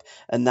in Europe.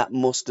 And that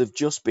must have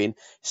just been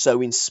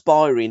so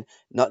inspiring,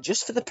 not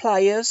just for the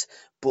players,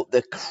 but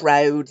the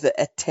crowd that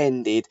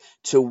attended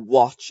to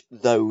watch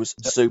those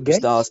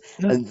superstars.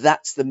 And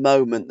that's the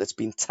moment that's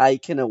been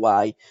taken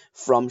away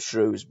from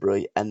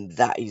Shrewsbury. And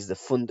that is the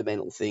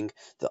fundamental thing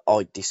that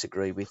I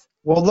disagree with.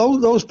 Well,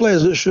 those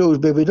players at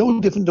Shrewsbury were no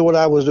different to what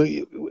I was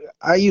doing.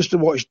 I used to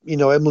watch,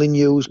 Emily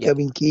Hughes,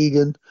 Kevin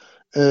Keegan,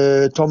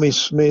 Tommy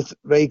Smith,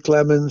 Ray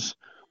Clemens,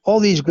 all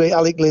these great,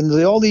 Alec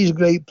Lindsay, all these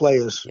great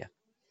players.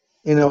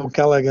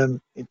 Callaghan,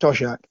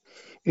 Toshak.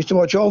 Used to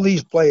watch all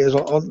these players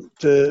on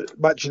to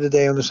Match of the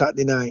Day on a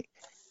Saturday night,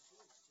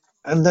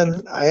 and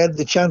then I had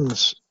the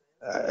chance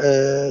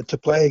to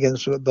play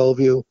against them at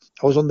Bellevue.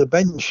 I was on the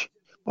bench.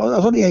 Well, I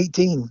was only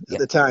 18 at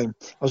the time.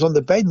 I was on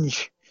the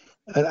bench,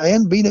 and I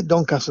hadn't been at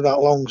Doncaster that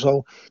long,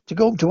 so to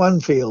go up to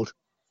Anfield,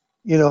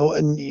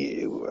 and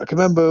I can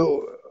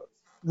remember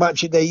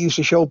Match of the Day used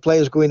to show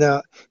players going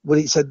out, but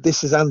it said,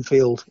 "This is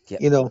Anfield,"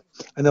 and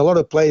a lot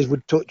of players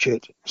would touch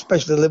it,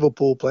 especially the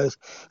Liverpool players.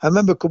 I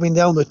remember coming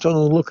down the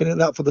tunnel and looking at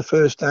that for the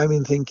first time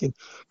and thinking,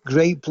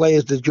 great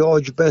players, the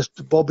George Best,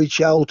 the Bobby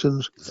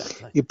Charltons,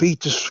 your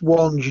Peter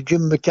Swans, your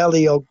Jim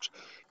McElligot's,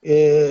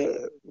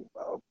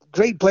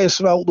 great players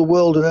throughout the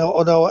world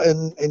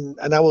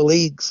and our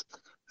leagues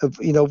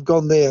have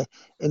gone there,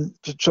 and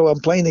so I'm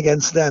playing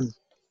against them,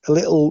 a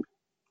little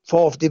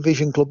fourth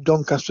division club,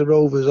 Doncaster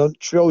Rovers, on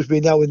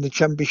Shrewsbury now in the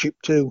Championship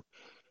too.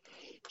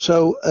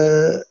 So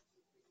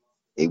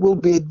it will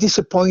be a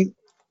disappointment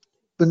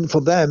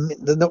for them.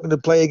 They're not going to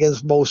play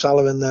against Mo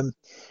Salah and them,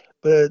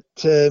 but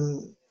they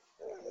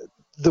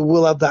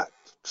will have that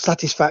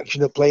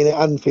satisfaction of playing at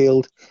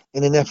Anfield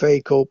in an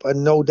FA Cup,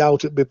 and no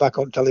doubt it'll be back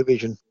on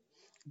television.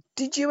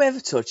 Did you ever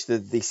touch the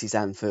 "This is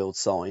Anfield"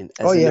 sign?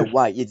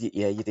 Away? You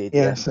did.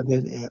 Yes, I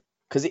did. Yeah.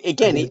 Because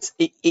again,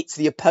 it's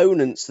the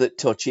opponents that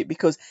touch it,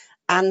 because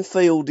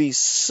Anfield is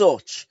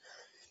such.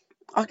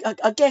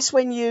 I guess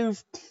when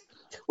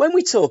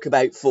we talk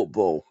about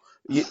football,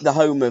 the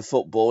home of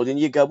football, and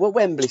you go, well,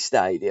 Wembley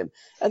Stadium,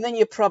 and then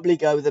you probably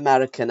go the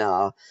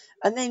Maracanã,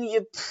 and then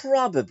you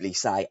probably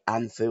say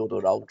Anfield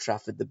or Old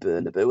Trafford, the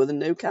Bernabeu or the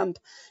Nou Camp,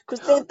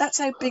 because that's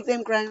how big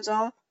them grounds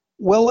are.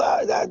 Well,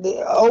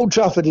 Old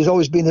Trafford has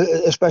always been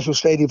a special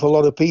stadium for a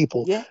lot of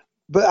people. Yeah,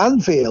 But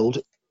Anfield,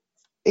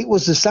 it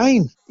was the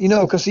sign,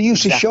 because they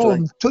used to show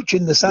exactly. them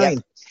touching the Yep,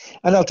 sign.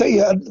 And I'll tell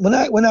you,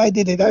 when I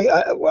did it,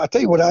 I'll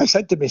tell you what I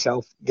said to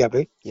myself,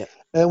 Gabby. yep,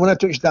 When I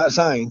touched that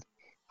sign,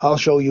 I'll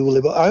show you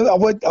Liverpool. I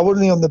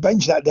wasn't on the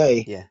bench that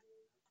day, yeah,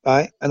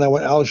 right? And I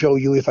went, I'll show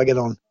you if I get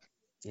on.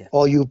 yeah.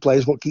 All you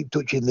players what keep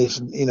touching this,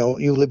 and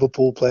you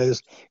Liverpool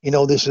players,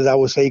 this is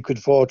our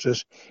sacred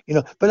fortress,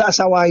 But that's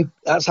how I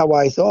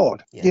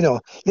thought, Yeah.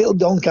 little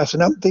Doncaster,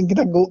 and I'm thinking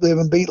I can go up there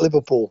and beat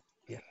Liverpool.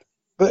 Yep.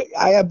 But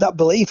I have that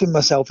belief in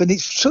myself, and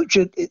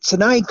it's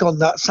an icon,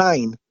 that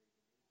sign,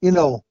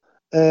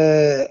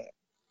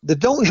 They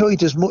don't show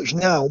it as much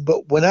now,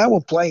 but when I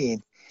was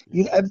playing,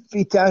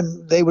 every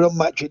time they were on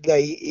match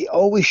day, it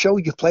always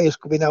showed you players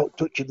coming out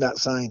touching that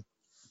sign.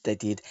 They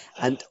did.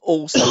 And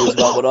also as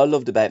well, what I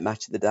loved about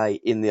Match of the Day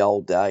in the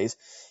old days,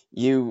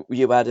 you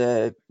had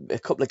a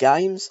couple of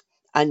games,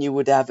 and you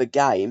would have a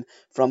game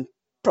from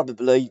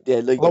probably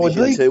League Lower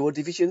Division league, 2 or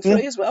Division yeah,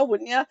 3 as well,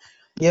 wouldn't you?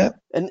 yeah,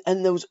 And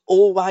there was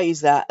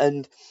always that,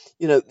 and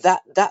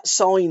that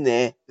sign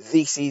there,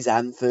 this is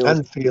Anfield.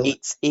 Anfield.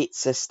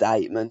 It's a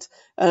statement.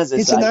 And as I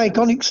It's an say,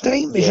 iconic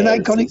statement. It's an yeah,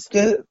 it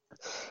iconic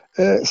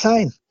is.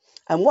 sign.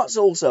 And what's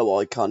also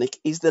iconic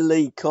is the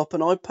League Cup.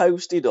 And I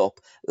posted up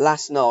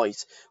last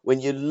night when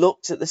you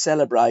looked at the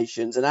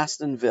celebrations, and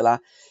Aston Villa,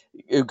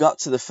 who got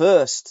to the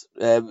first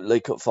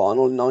League Cup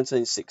final in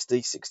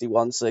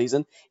 1960-61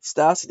 season, it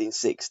started in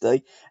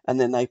 60, and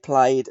then they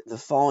played the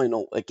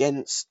final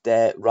against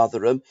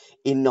Rotherham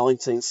in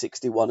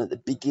 1961 at the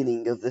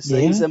beginning of the Yeah,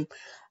 season,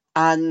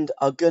 and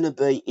are going to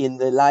be in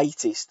the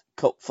latest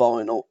cup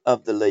final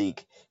of the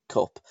League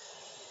Cup,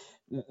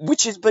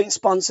 which has been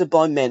sponsored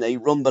by many,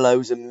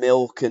 Rumbelows and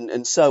Milk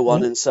and so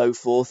on yeah. and so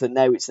forth, and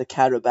now it's the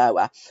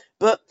Carabao.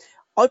 But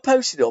I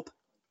posted up,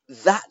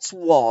 that's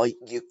why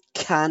you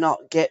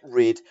cannot get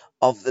rid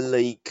of the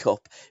League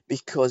Cup,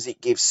 because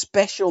it gives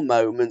special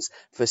moments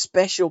for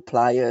special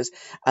players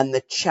and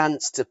the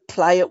chance to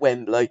play at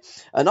Wembley.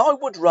 And I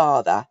would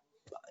rather,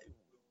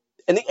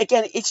 and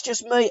again, it's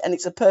just me and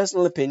it's a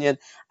personal opinion,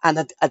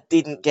 and I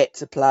didn't get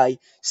to play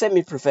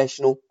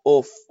semi-professional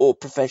or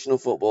professional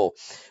football,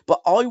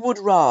 but I would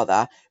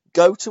rather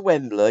go to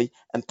Wembley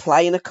and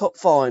play in a cup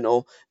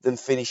final than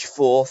finish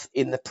fourth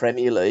in the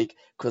Premier League,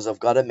 because I've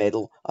got a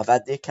medal, I've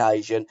had the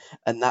occasion,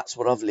 and that's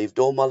what I've lived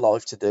all my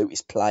life to do,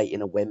 is play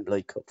in a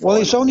Wembley Cup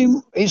Well,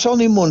 final. it's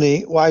only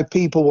money why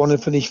people want to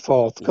finish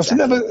fourth, because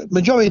Exactly.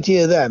 majority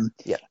of them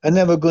Yep. are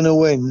never going to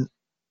win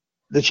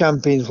the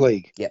Champions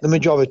League. Yep. The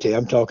majority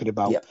I'm talking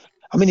about. Yep.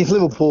 I mean, if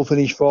Liverpool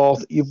finish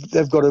fourth,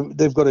 they've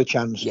got a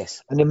chance,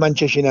 Yes. and then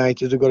Manchester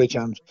United have got a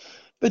chance.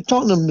 But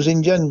Tottenham's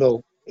in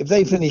general, if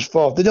they finish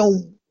fourth, they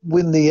don't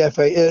win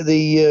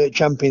the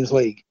Champions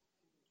League.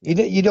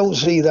 Yep. You don't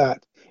see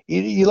that.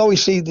 You'll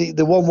always see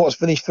the one what's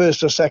finished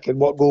first or second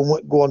what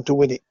go on to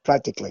win it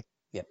practically,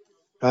 Yep.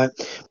 right?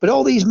 But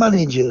all these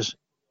managers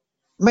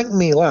make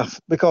me laugh,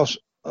 because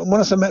when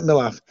I say make me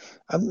laugh,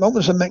 I'm not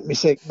going to say make me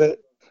sick, but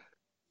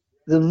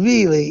the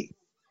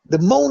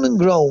moan and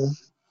groan,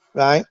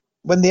 right?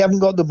 When they haven't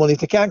got the money,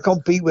 they can't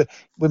compete with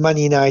Man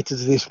United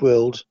of this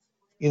world.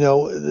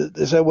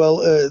 They say,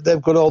 well,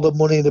 they've got all the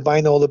money, they're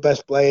buying all the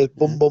best players,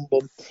 boom, boom,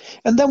 boom.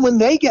 And then when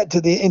they get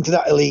into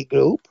that elite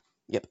group,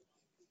 Yep.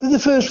 they're the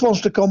first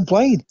ones to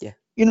complain. Yeah.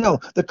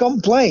 They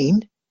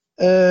complain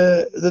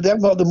that they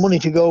haven't got the money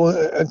to go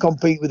and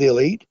compete with the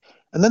elite,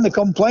 and then they're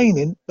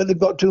complaining that they've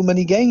got too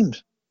many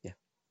games. Yeah.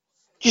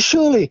 Just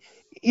surely,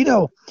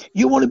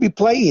 you want to be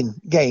playing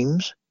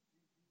games,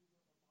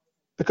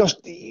 because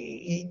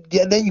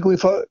then you go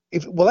for,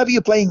 whenever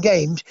you're playing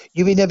games,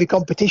 you're in every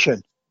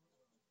competition,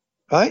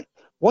 right?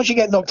 Once you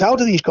get knocked out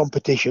of these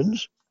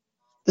competitions,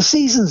 the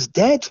season's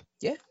dead.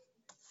 Yeah.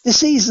 The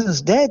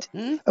season's dead.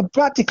 Mm. And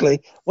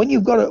practically, when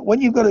you've got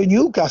a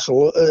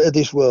Newcastle of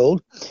this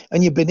world,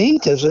 and your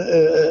Benitez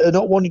are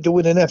not wanting to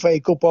win an FA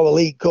Cup or a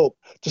League Cup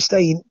to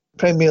stay in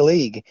Premier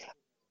League,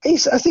 I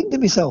think to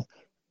myself,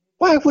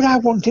 why would I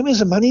want him as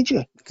a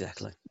manager?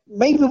 Exactly.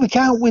 Maybe we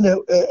can't win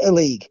a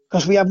league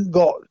because we haven't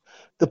got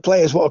the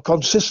players what are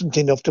consistent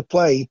enough to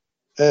play,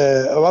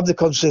 or have the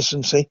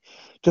consistency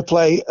to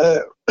play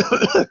a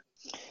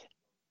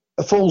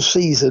full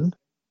season.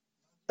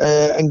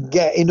 And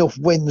get enough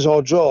wins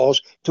or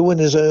draws to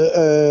win as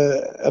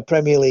a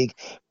Premier League.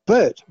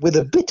 But with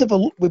a bit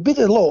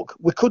of luck,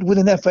 we could win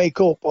an FA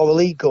Cup or a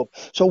League Cup.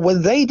 So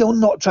when they do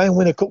not try and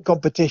win a cup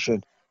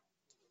competition,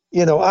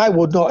 I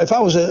would not. If I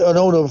was an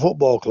owner of a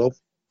football club,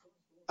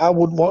 I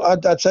wouldn't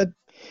want. I'd said,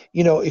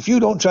 if you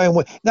don't try and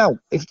win now,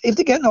 if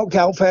they get knocked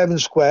out fair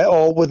and square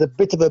or with a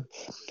bit of a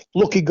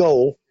lucky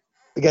goal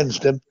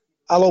against them,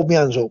 I'll hold my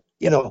hands up.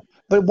 Yep.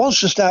 But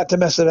once they start to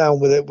mess around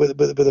with it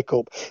with a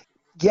cup.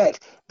 Yet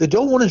they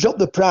don't want to drop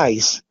the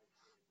price,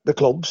 the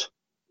clubs,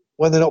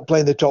 when they're not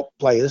playing the top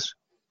players.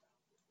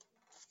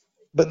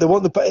 But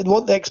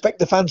they expect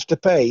the fans to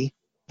pay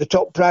the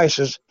top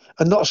prices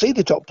and not see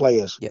the top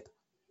players. Yep.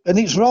 And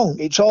it's wrong.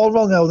 It's all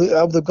wrong how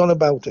they've gone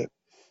about it.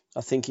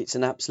 I think it's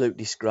an absolute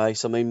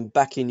disgrace. I mean,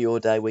 back in your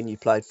day when you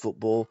played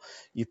football,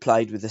 you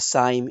played with the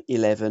same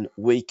 11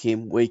 week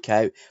in, week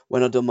out.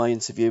 When I done my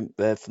interview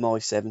for my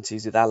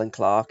 70s with Alan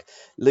Clark,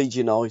 Leeds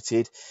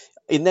United,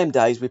 in them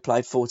days we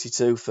played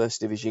 42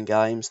 First Division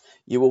games.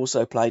 You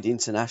also played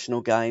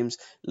international games.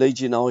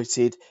 Leeds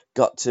United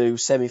got to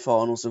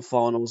semi-finals and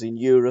finals in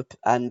Europe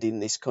and in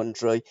this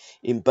country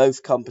in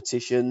both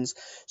competitions.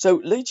 So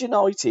Leeds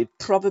United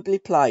probably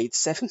played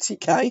 70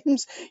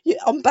 games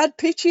on bad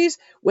pitches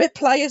where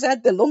players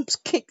had the lumps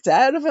kicked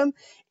out of them.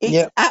 It's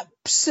Yeah.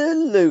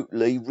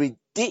 absolutely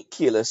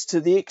ridiculous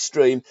to the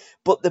extreme.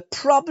 But the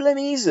problem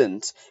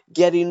isn't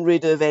getting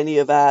rid of any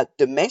of our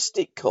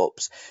domestic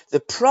cups. The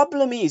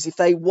problem is if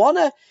they want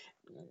to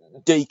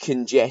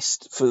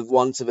decongest, for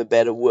want of a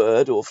better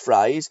word or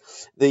phrase,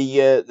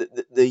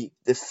 the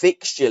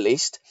fixture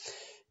list,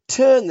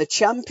 turn the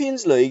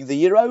Champions League, the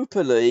Europa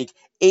League,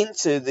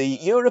 into the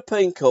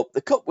European Cup,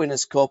 the Cup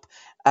Winners' Cup,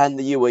 and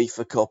the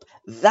UEFA Cup.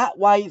 That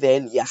way,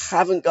 then, you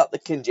haven't got the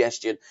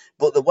congestion.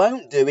 But they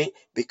won't do it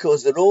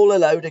because they're all a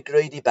load of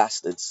greedy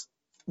bastards.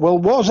 Well,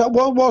 what's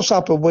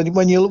happened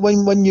when you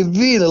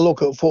really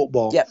look at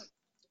football? Yep.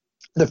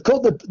 They've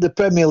cut the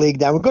Premier League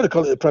down. We've got to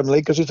call it the Premier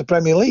League because it's the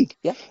Premier League.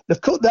 Yeah.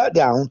 They've cut that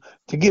down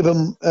to give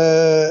them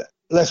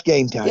less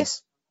game time.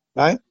 Yes.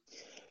 Right.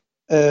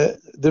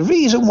 The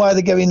reason why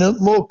they're getting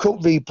more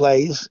cup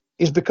replays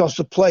is because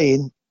they're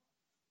playing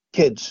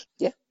kids.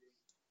 Yeah.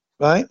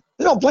 Right.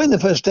 They're not playing the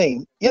first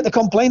team, yet they're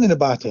complaining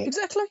about it.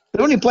 Exactly.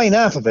 They're only playing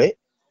half of it,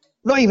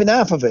 not even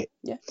half of it.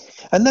 Yeah.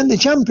 And then the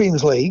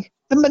Champions League,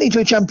 they're made into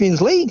a Champions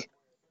League.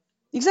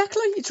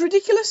 Exactly. It's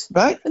ridiculous.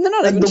 Right. And they're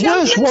not and even the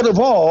champions.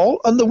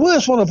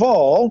 worst one of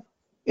all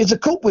is the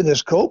Cup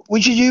Winners' Cup,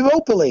 which is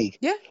Europa League.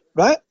 Yeah.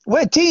 Right.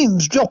 Where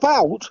teams drop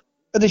out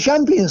of the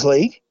Champions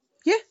League.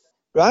 Yeah.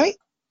 Right.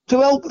 To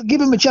help give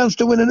them a chance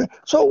to win it.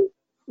 So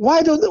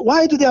why do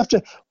they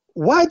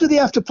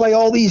have to play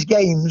all these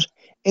games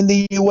in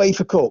the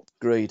UEFA Cup?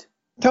 Greed.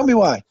 Tell me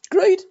why.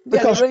 Greed.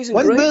 Because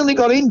when Burnley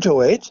got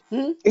into it,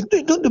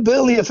 it doesn't do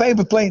Burnley a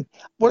favour playing.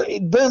 Well,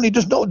 Burnley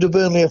does not do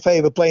Burnley a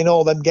favour playing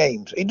all them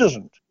games. It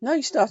doesn't. No,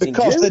 you start in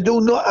because June. they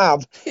do not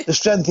have the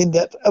strength in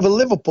depth of a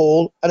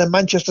Liverpool and a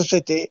Manchester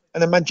City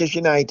and a Manchester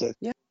United.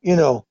 Yeah. You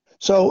know.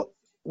 So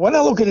when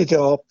I look at it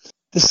all,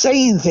 they're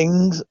saying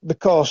things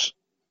because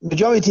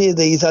majority of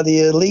these are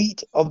the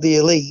elite of the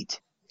elite.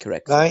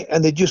 Correct. Right,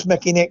 and they're just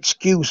making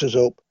excuses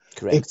up.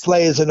 Correct. If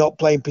players are not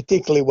playing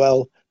particularly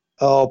well,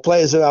 or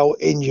players are out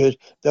injured,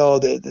 or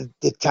they're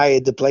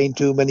tired, they're playing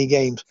too many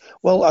games.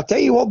 Well, I'll tell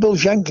you what Bill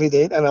Shankly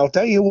did, and I'll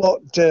tell you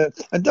what,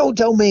 and don't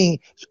tell me,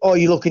 oh,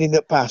 you're looking in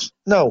the past.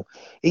 No,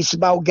 it's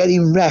about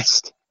getting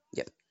rest.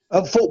 Yep.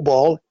 At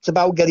football, it's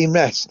about getting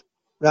rest,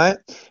 right?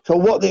 So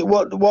what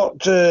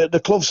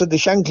the Cloughs and the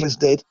Shankleys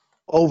did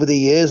over the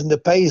years, and the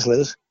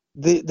Paisleys,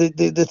 the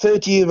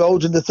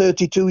 30-year-olds and the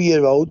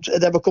 32-year-olds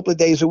would have a couple of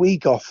days a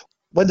week off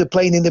when they're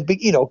playing in the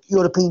big,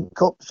 European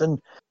Cups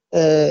and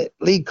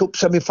League Cup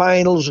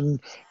semi-finals and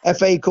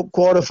FA Cup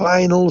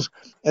quarter-finals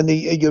and the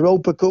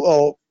Europa Cup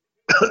or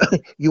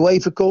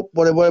UEFA Cup,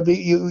 whatever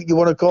you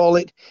want to call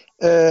it.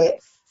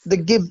 They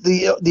give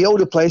the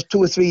older players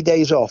 2 or 3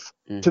 days off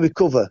to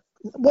recover.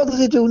 What do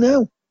they do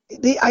now?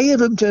 I hear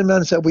them turn around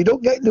and say, we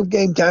don't get enough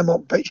game time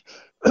on pitch,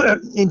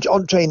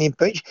 on training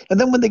pitch. And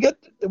then when they get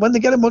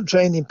them on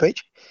training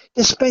pitch,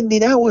 they're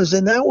spending hours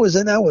and hours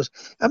and hours.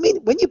 I mean,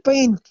 when you're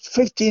paying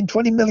 50 and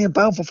 20 million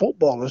pounds for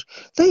footballers,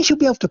 they should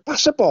be able to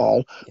pass a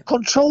ball,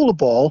 control the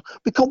ball,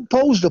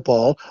 compose the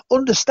ball,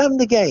 understand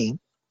the game.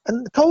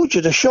 And the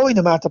coaches are showing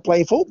them how to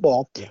play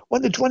football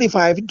when they're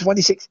 25 and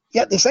 26.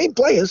 Yet the same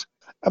players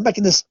are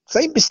making the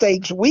same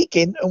mistakes week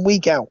in and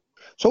week out.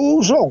 So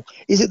who's wrong?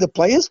 Is it the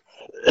players?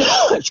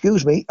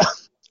 Excuse me.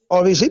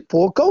 Or is it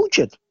poor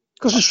coaching?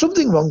 Because there's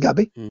something wrong,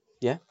 Gabby.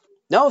 Yeah.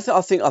 No,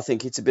 I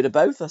think it's a bit of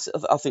both.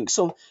 I think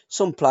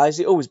some players,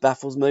 it always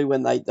baffles me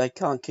when they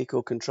can't kick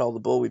or control the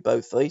ball with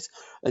both feet,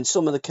 and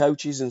some of the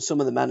coaches and some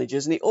of the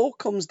managers, and it all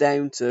comes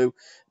down to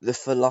the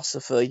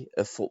philosophy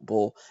of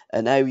football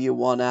and how you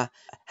wanna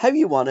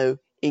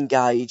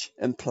engage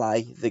and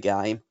play the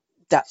game.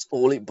 That's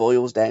all it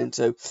boils down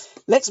to.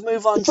 Let's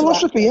move on to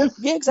philosophy,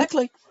 yeah,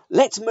 exactly.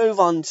 Let's move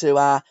on to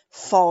our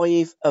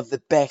 5 of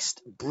the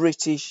best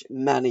British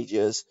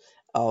managers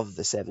of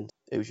the 70s.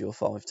 Who's your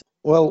 5?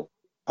 Well,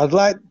 I'd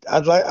like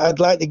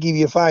to give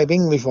you 5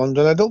 English ones,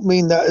 and I don't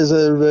mean that as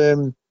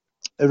a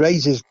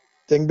racist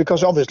thing,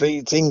 because obviously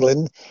it's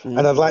England,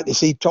 and I'd like to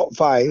see top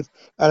 5,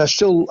 and I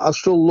still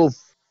love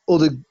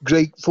other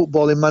great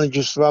footballing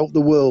managers throughout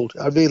the world.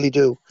 I really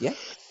do. Yeah.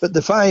 But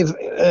the 5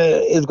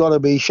 has got to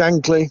be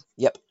Shankly.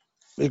 Yep.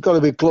 It's got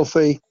to be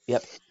Cloughy.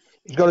 Yep.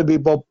 It's got to be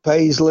Bob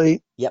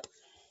Paisley. Yep.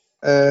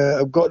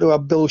 I've got to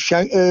have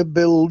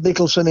Bill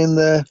Nicholson in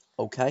there.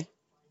 Okay.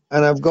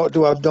 And I've got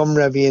to have Dom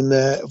Revie in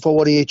there for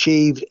what he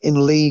achieved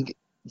in league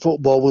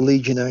football with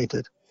Leeds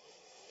United.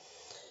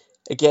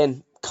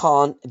 Again,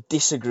 can't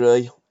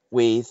disagree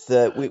with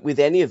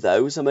any of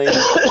those. I mean,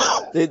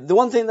 the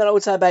one thing that I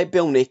would say about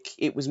Bill Nick,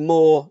 it was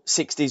more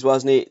 60s,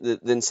 wasn't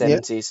it, than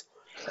 70s?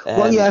 Yeah.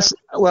 Well, yes.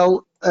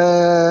 Well,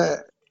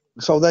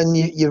 So then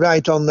you're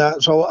right on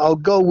that. So I'll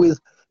go with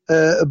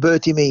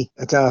Bertie Mee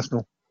at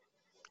Arsenal.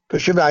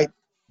 Because you're right,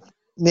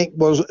 Nick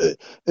was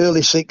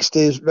early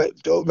 60s,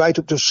 right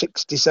up to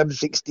 67,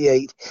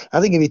 68.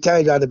 I think he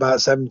retired at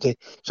about 70.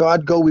 So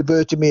I'd go with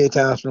Bertie Mee at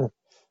Arsenal.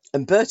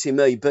 And Bertie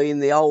Mee being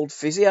the old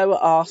physio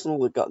at Arsenal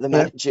that got the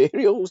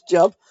managerial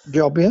job.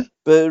 Yeah.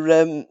 But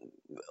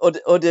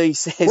Uddy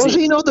says... Was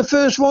he not the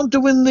first one to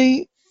win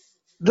the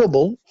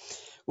double?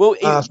 Well,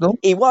 Arsenal?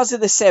 He was in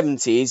the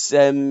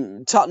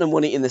 70s. Tottenham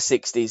won it in the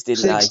 60s,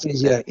 didn't they?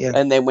 60s, yeah.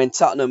 And then when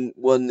Tottenham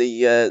won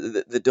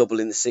the double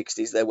in the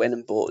 60s, they went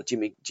and bought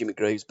Jimmy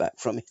Greaves back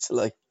from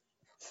Italy.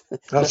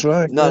 That's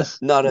right.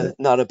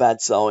 Not a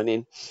bad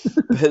signing.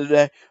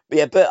 but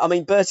I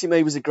mean, Bertie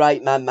Mee was a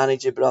great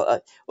manager.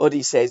 But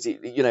Uddy says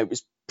it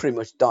was pretty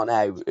much Don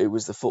Howe who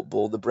was the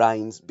football, the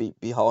brains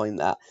behind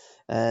that.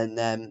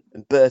 And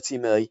Bertie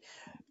Mee,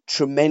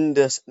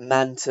 tremendous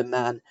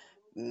man-to-man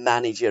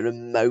manager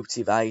and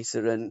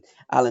motivator. And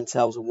Alan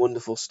tells a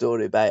wonderful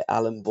story about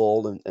Alan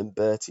Ball and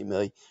Bertie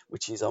Mee,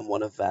 which is on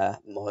one of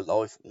My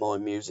Life, My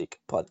Music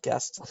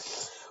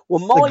podcasts.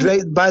 Well,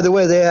 great. By the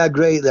way, they are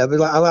great. I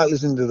like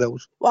listening to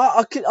those. Well,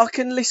 I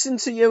can listen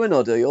to you and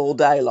Uddy all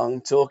day long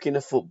talking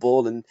of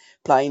football and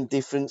playing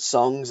different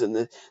songs and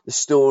the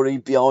story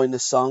behind the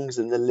songs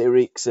and the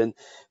lyrics and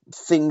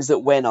things that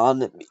went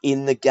on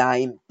in the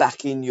game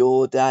back in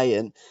your day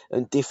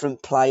and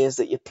different players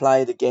that you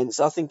played against.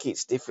 I think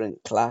it's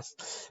different class.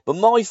 But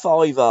my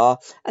 5 are,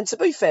 and to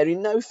be fair,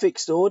 in no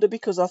fixed order,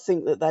 because I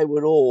think that they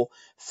were all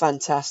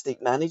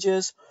fantastic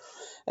managers.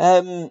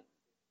 Cloughy.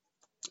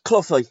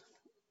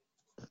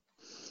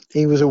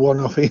 He was a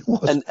one-off. He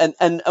was.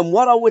 And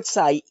what I would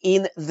say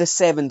in the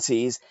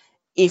 70s,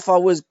 if I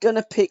was going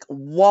to pick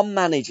one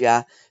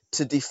manager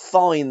to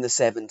define the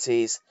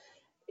 70s,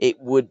 it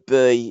would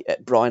be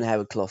Brian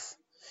Howard Clough.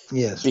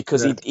 Yes.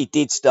 Because he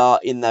did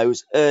start in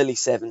those early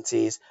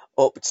 70s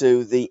up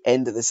to the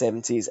end of the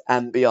 70s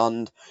and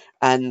beyond.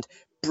 And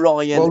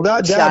Brian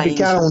that Derby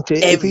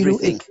County,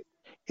 everything.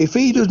 If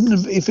he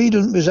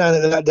doesn't resign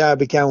at that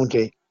Derby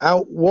County,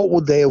 what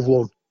would they have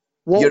won?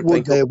 What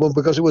would they have won?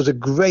 Because it was a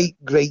great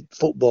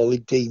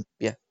footballing team.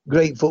 Yeah.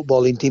 Great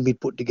footballing team he'd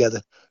put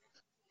together.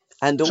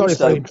 And sorry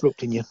also, for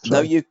interrupting you.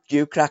 Sorry. No,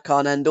 you crack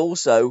on. And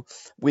also,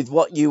 with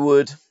what you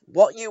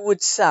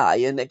would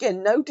say, and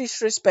again, no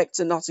disrespect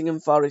to Nottingham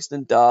Forest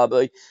and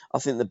Derby, I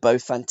think they're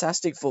both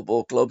fantastic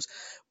football clubs,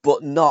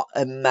 but not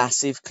a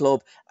massive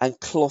club. And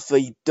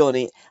Cloughy done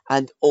it,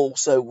 and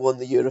also won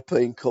the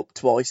European Cup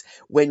twice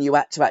when you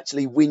had to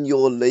actually win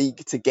your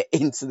league to get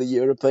into the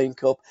European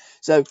Cup.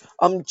 So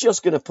I'm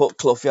just going to put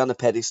Cloughy on a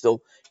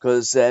pedestal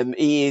because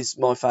he is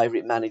my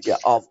favourite manager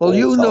of all time.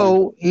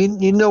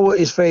 You know what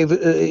his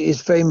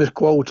famous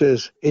quote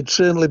is. It's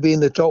certainly been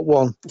the top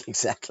one.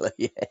 Exactly,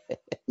 yeah.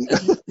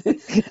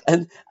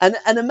 and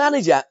a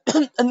manager,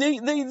 and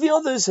the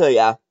others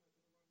here,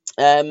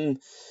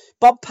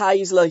 Bob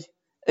Paisley,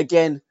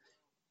 again,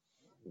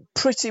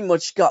 pretty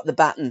much got the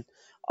baton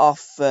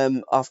off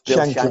Bill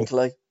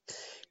Shankly.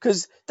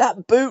 Because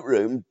that boot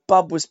room,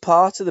 Bob was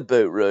part of the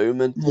boot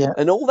room,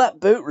 and all that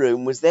boot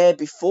room was there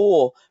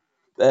before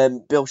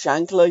Bill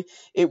Shankly.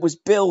 It was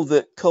Bill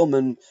that come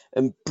and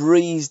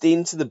breezed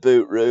into the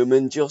boot room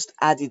and just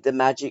added the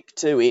magic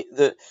to it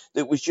that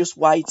was just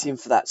waiting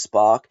for that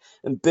spark.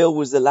 And Bill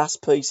was the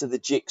last piece of the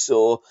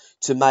jigsaw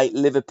to make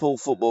Liverpool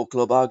Football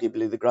Club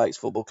arguably the greatest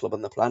football club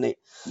on the planet.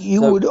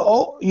 You would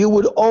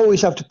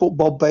always have to put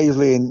Bob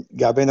Paisley in,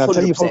 Gavin. I'll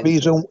tell you for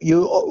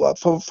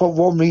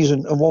one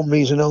reason and one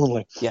reason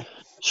only. Yeah.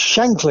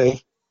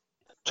 Shankly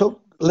took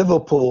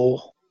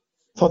Liverpool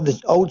from the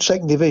old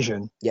second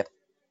division. Yep.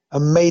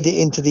 And made it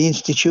into the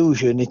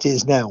institution it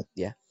is now.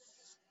 Yeah.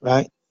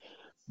 Right?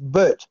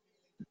 But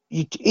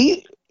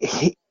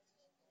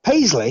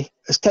Paisley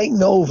has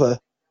taken over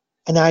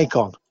an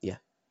icon. Yeah.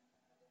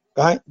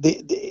 Right?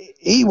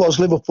 He was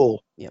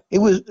Liverpool. Yeah.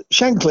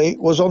 Shankly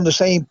was on the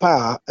same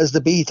par as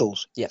the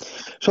Beatles. Yeah.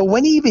 So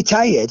when he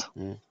retired,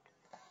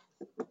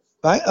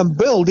 right, and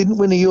Bill didn't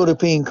win a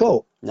European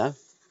Cup. No.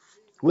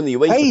 Won the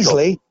UEFA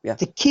Paisley, Cup. Yeah.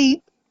 to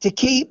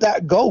keep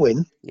that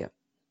going. Yeah.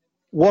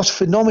 Was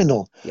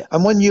phenomenal. Yeah.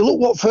 And when you look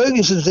what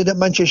Ferguson did at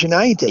Manchester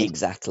United.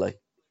 Exactly.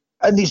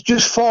 And it's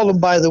just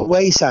fallen by the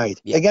wayside.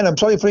 Yeah. Again, I'm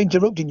sorry for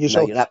interrupting you.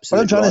 No, what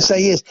I'm trying to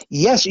say is,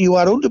 yes, you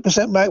are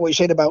 100% right what you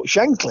said about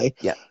Shankly.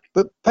 Yeah.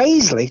 But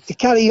Paisley, to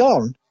carry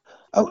on,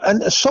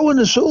 and so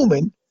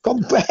unassuming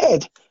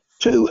compared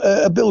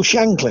to Bill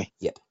Shankly.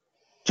 Yep.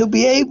 To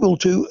be able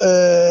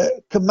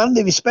to command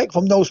the respect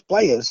from those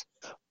players,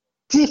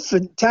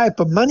 different type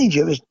of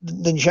manager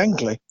than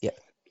Shankly. Yeah.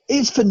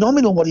 It's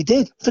phenomenal what he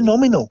did.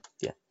 Phenomenal.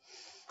 Yeah.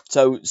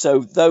 So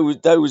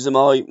those are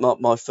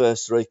my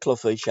first 3: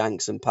 Cloughy,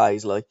 Shanks, and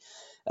Paisley.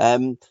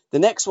 The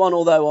next one,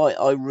 although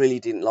I really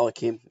didn't like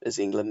him as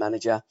England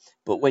manager,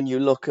 but when you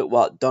look at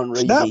what Don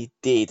Revie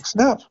did,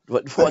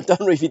 what Don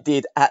Revie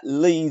did at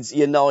Leeds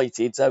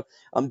United, so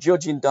I'm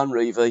judging Don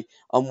Revie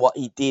on what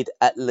he did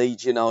at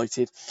Leeds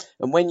United,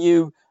 and when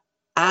you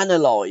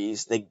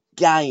analyse the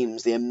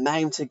games, the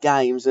amount of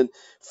games, and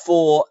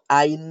for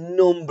a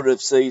number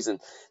of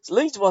seasons. So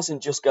Leeds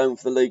wasn't just going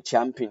for the league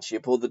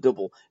championship or the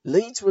double.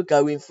 Leeds were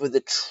going for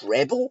the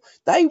treble.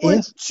 They were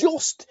Yes.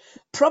 just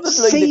probably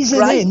Season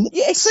the great,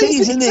 in,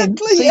 season in,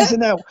 exactly,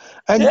 season out,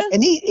 and yeah,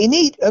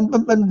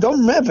 and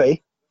Don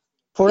Revie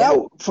yeah,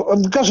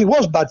 because he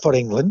was bad for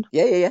England.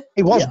 yeah.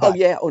 He was Oh bad.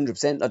 yeah,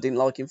 100%. I didn't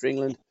like him for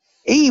England.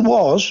 He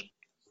was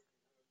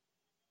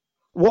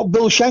what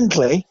Bill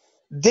Shankly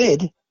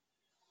did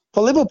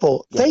for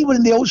Liverpool. Yeah. They were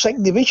in the old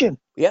second division.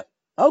 Yep.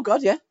 Oh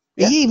God, yeah.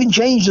 He even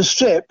changed the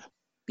strip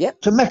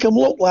to make them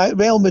look like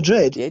Real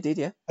Madrid. Yeah, he did,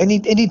 yeah. And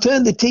he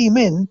turned the team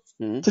in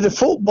to the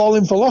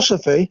footballing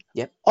philosophy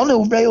on a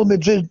Real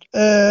Madrid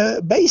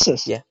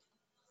basis. Yeah.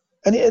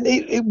 And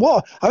it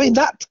was. I mean,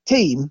 that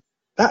team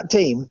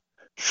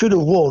should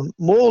have won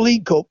more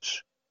league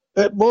cups,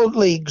 more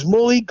leagues,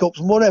 more league cups,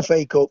 more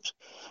FA cups.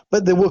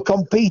 But they were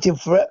competing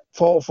for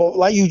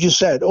like you just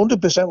said,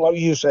 100% like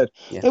you said.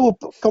 Yeah. They were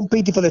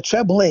competing for the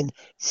treble in,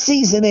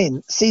 season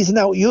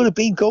out,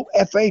 European Cup,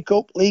 FA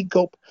Cup, League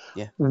Cup,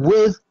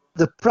 with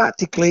the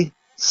practically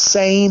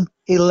same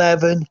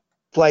 11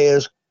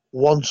 players,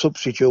 one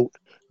substitute.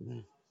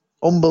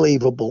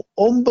 Unbelievable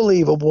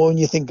when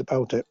you think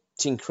about it.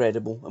 It's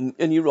incredible.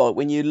 And you're right,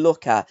 when you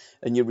look at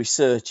and you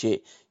research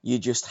it, you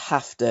just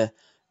have to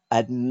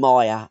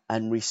admire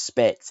and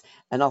respect.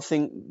 And I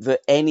think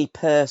that any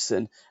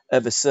person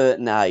of a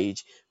certain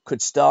age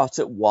could start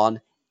at 1,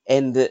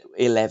 end at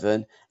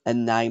 11,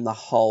 and name the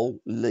whole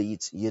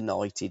Leeds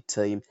United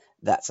team.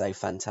 That's how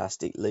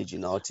fantastic Leeds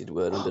United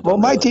were under Well,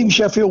 Don my Revie. team,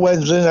 Sheffield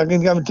Wednesday, I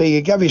can guarantee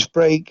you, Gary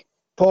Sprake,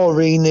 Paul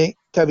Reaney,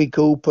 Terry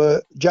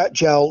Cooper, Jack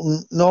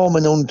Charlton,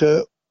 Norman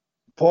Hunter,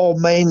 Paul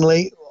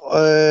Mainley,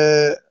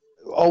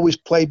 always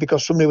played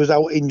because somebody was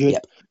out injured.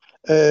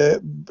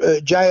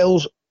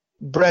 Giles,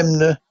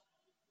 Bremner,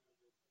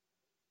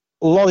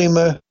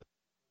 Lorimer,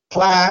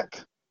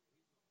 Clark,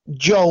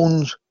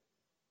 Jones,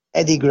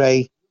 Eddie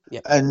Gray,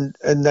 and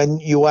then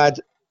you had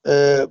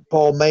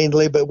Paul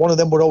Mainley, but one of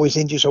them were always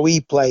injured, so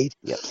he played.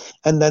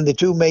 And then the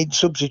two main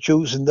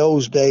substitutes in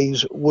those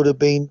days would have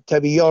been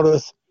Terry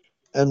Yorath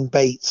and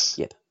Bates.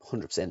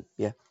 100%,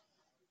 yeah.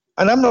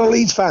 And I'm not a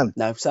Leeds fan.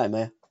 No, same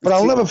here. But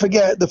I'll never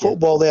forget the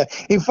football there.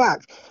 In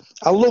fact,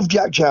 I love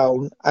Jack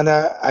Charlton, and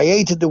I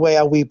hated the way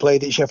how we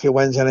played at Sheffield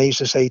Wednesday, and I used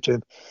to say to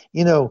him,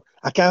 you know,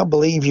 I can't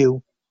believe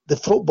the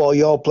football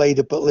you all played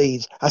up at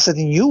Leeds. I said,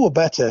 and you were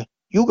better.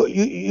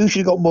 You should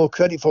have got more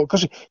credit for it.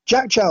 Because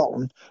Jack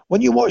Charlton,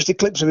 when you watch the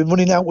clips of him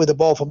running out with the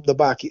ball from the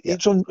back,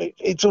 it's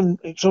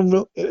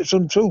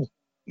untrue,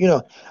 you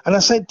know. And I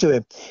said to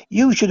him,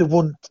 you should have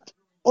won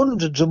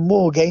hundreds of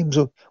more games.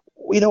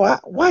 You know,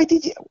 why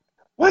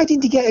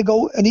didn't he get a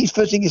goal? And his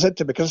first thing he said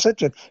to me, because I said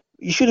to him,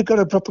 you should have got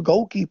a proper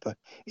goalkeeper.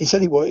 He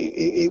said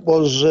it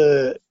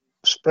was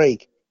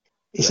Sprague.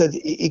 He said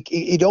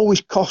it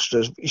always cost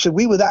us. He said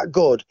we were that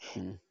good,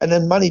 and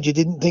then manager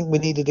didn't think we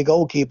needed a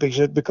goalkeeper. He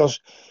said because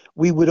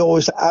we would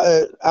always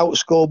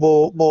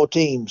outscore more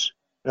teams,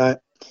 right?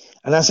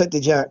 And I said to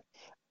Jack,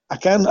 I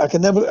can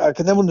never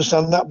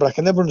understand that, but I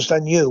can never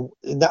understand you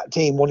in that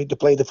team wanting to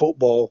play the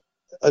football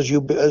as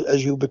you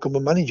become a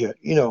manager,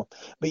 you know.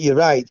 But you're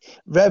right,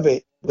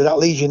 Revit with that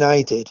Leeds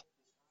United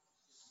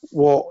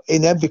were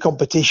in every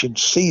competition,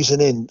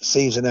 season in,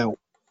 season out,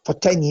 for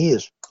 10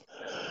 years.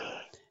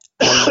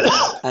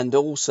 And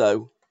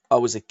also, I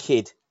was a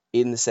kid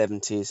in the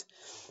 70s,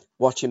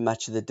 watching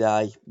Match of the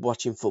Day,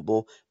 watching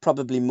football,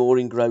 probably more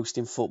engrossed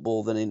in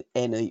football than in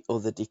any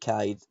other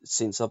decade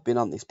since I've been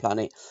on this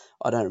planet.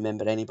 I don't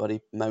remember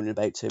anybody moaning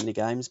about too many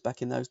games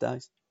back in those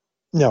days.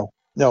 No.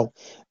 You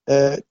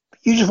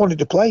just wanted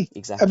to play.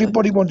 Exactly.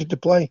 Everybody wanted to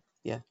play.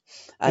 Yeah.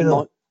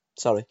 And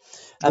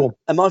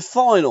my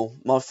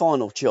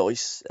final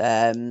choice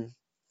is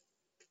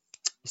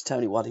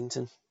Tony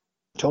Waddington.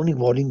 Tony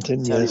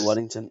Waddington, yes.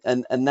 Waddington.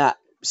 And that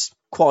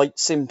quite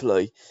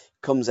simply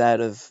comes out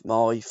of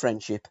my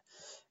friendship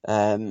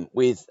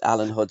with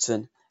Alan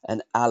Hudson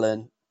and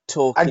Alan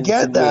talking I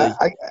get to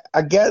that. me.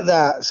 I get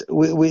that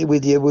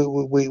with you.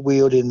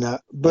 We are in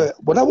that. But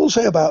what I will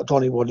say about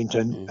Tony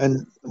Waddington,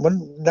 and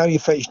now you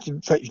fetched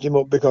him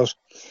up, because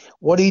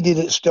what he did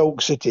at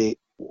Stoke City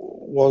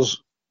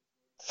was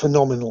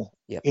phenomenal.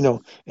 You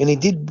know, and he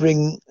did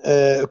bring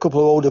a couple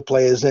of older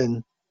players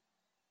in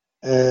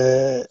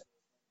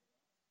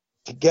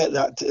to get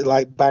that,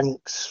 like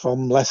Banks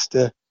from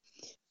Leicester,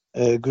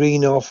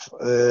 Greenough,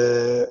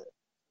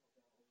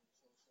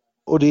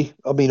 Uddy.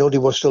 I mean,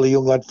 Uddy was still a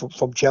young lad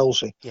from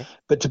Chelsea.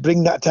 But to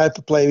bring that type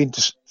of player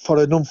into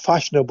for an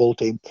unfashionable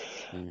team,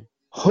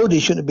 Uddy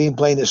shouldn't have been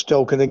playing at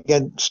Stoke. And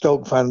again,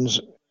 Stoke fans,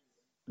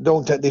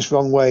 don't take this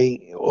wrong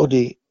way.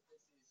 Uddy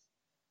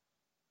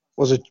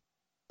was a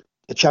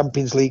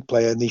Champions League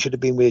player, and he should have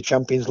been with a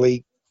Champions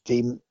League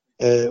team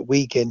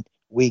week in,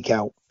 week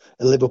out.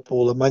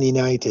 Liverpool and Man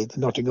United,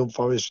 Nottingham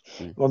Forest.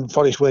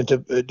 Forest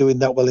weren't doing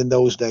that well in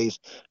those days,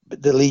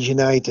 but the Leeds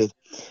United.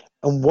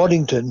 And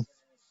Waddington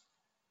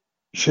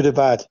should have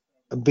had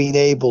and been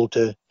able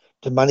to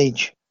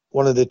manage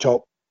one of the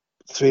top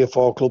 3 or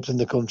 4 clubs in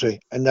the country,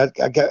 and I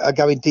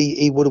guarantee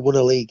he would have won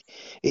a league.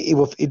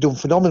 He'd done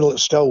phenomenal at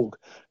Stoke.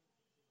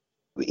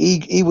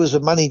 He was a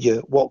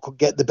manager what could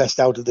get the best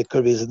out of the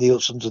Currys and the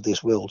Hudsons of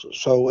this world.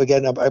 So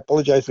again, I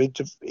apologise for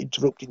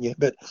interrupting you,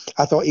 but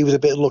I thought he was a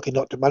bit lucky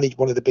not to manage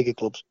one of the bigger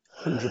clubs.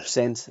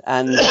 100%.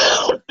 And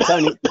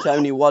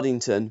Tony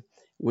Waddington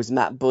was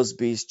Matt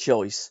Busby's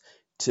choice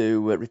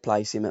to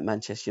replace him at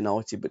Manchester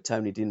United, but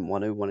Tony didn't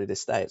want to, wanted to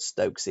stay at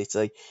Stoke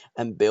City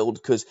and build,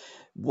 because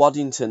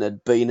Waddington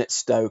had been at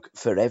Stoke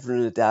forever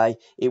and a day.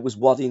 It was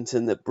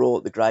Waddington that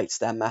brought the great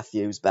Stan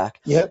Matthews back.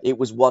 Yep. It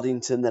was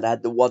Waddington that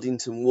had the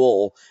Waddington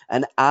Wall.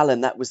 And Alan,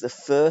 that was the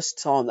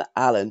first time that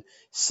Alan,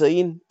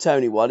 seeing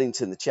Tony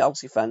Waddington, the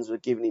Chelsea fans were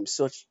giving him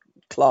such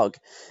clog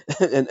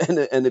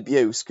and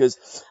abuse, because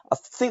I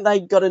think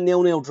they got a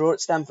 0-0 draw at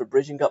Stamford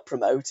Bridge and got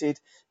promoted,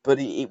 but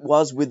it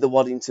was with the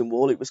Waddington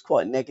Wall. It was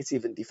quite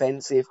negative and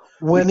defensive.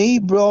 When he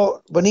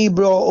brought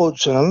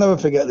Hudson, I'll never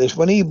forget this.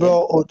 When he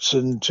brought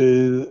Hudson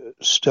to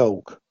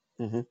Stoke,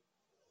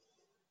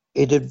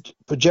 it had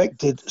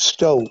projected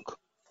Stoke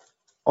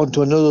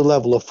onto another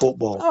level of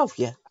football. Oh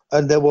yeah,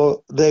 and they were.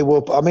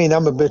 I mean,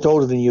 I'm a bit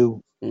older than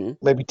you,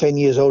 maybe 10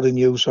 years older than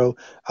you, so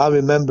I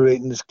remember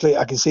it, and it's clear.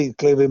 I can see it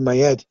clear in my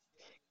head.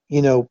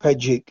 You know,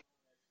 Pedgick,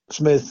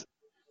 Smith,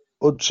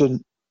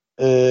 Hudson,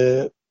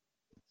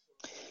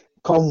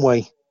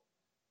 Conroy,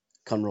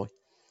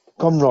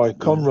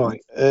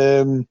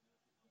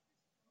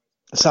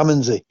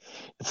 Salmonsy.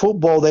 The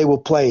football they were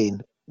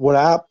playing were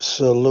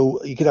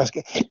absolute. You could ask.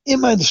 You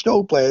mind the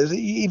Stoke players?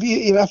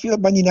 If I feel like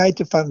Man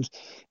United fans,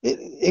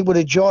 it would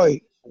a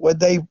joy when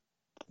they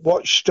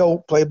watched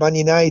Stoke play Man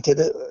United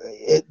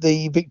at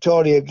the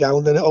Victoria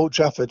Ground and at Old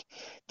Trafford.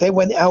 They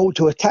went out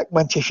to attack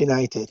Manchester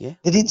United. Yeah.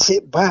 They didn't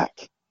sit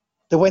back.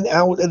 They went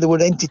out and they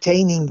were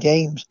entertaining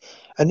games.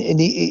 And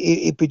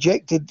he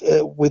projected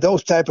with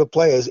those type of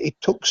players, it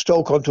took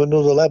Stoke onto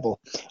another level.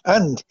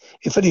 And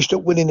he finished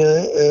up winning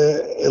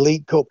a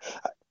League Cup.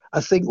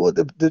 I think what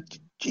it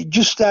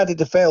just started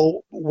to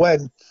fail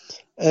when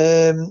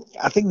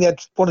I think they had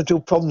 1 or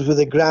 2 problems with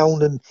the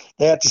ground and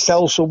they had to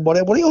sell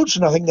somebody. Well,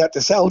 Hudson, I think they had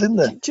to sell, didn't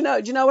they? Do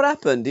you know what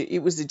happened?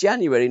 It was the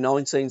January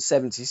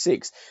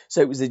 1976.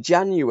 So it was the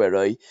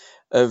January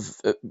of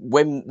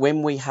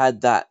when we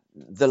had the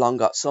long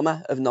hot summer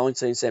of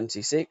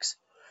 1976.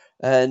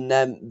 And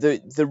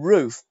the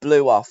roof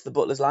blew off the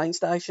Butler's Lane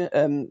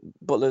station,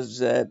 Butler's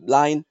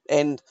Lane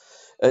end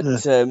at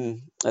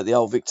the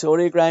old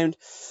Victoria Ground.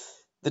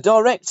 The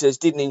directors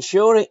didn't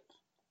insure it,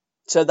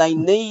 so they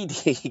needed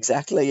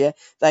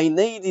they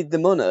needed the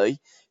money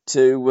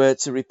to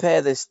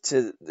repair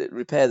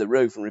repair the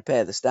roof and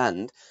repair the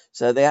stand.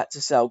 So they had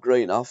to sell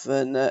Greenough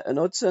and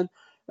Hudson.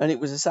 And it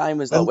was the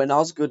same as when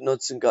Osgood and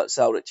Hudson got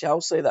sold at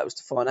Chelsea. That was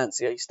to finance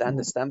the East Stand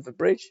at Stamford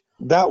Bridge.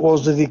 That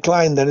was the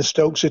decline then of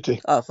Stoke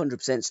City. Oh,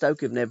 100%.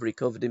 Stoke have never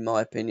recovered, in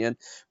my opinion.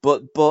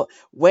 But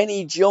when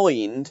he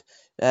joined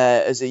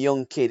as a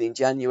young kid in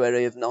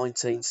January of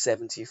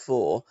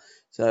 1974,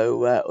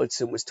 so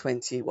Hudson was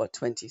 23,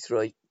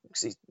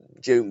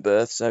 June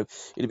birth, so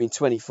he'd have been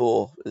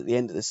 24 at the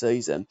end of the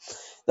season.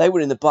 They were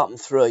in the bottom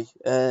 3,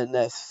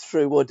 and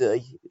through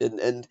Woody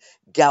and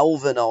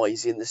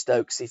galvanising the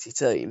Stoke City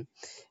team,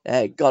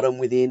 got them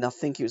within, I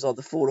think it was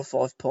either 4 or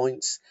 5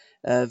 points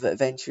of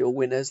eventual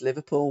winners,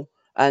 Liverpool.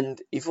 And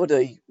if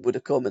Woody would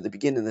have come at the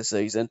beginning of the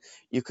season,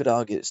 you could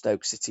argue that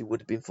Stoke City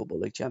would have been Football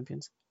League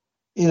champions.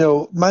 You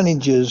know,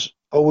 managers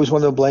always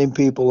want to blame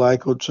people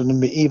like Hudson and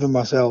me, even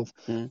myself.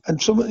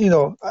 And some, you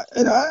know,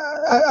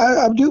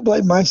 I do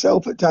blame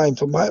myself at times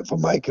for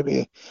my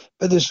career.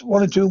 But there's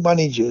 1 or 2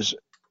 managers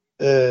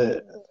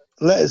let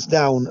us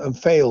down and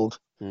failed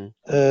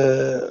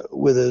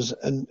with us,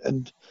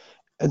 and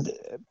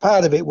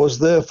part of it was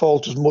their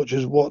fault as much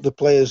as what the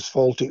players'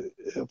 fault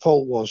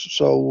was.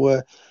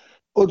 So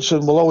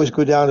Hudson will always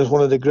go down as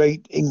one of the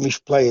great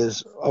English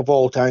players of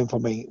all time for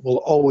me. Will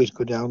always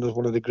go down as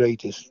one of the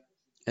greatest.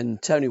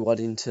 And Tony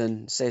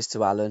Waddington says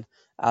to Alan,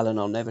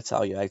 I'll never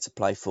tell you how to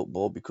play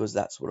football, because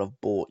that's what I've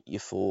bought you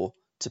for,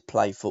 to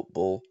play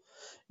football.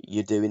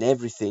 You're doing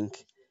everything,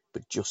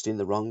 but just in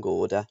the wrong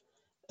order.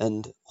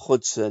 And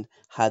Hudson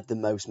had the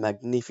most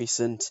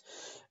magnificent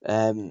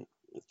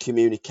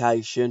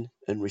communication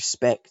and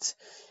respect,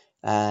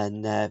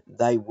 and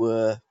they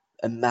were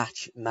a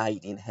match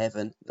made in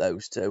heaven,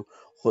 those two,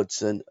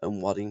 Hudson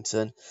and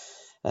Waddington.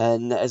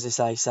 And as I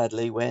say,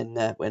 sadly, when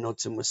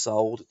Hudson was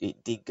sold,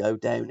 it did go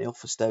downhill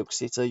for Stoke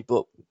City.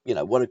 But, you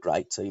know, what a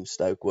great team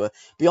Stoke were.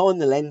 Behind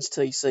the lens,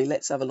 TC,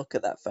 let's have a look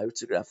at that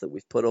photograph that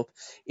we've put up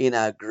in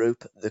our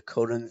group, the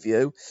Curran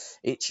View.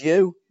 It's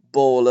you,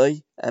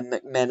 Borley and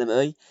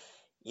McMenemy.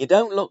 You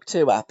don't look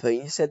too happy.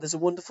 You said there's a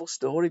wonderful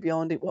story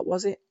behind it. What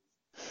was it?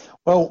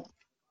 Well,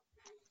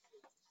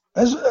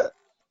 as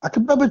I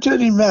can remember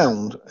turning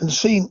round and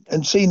seeing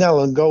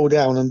Alan go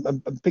down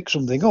and pick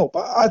something up.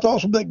 I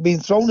thought something had been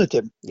thrown at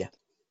him. Yeah.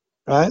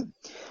 Right?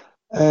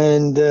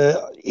 And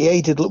he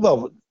hated,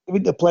 well,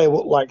 the player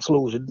likes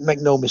losing, make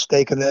no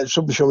mistake, and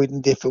some show it in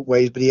different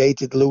ways, but he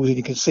hated losing.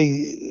 You can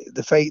see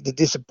the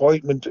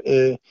disappointment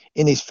in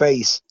his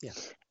face. Yeah.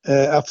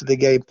 after the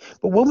game.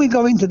 But when we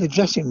got into the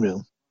dressing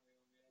room,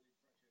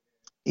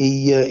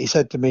 he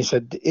said to me, he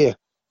said, "Here,"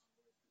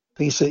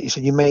 he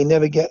said, "You may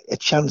never get a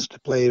chance to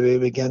play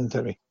here again,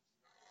 Terry."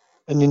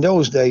 And in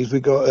those days, we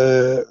got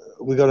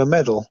a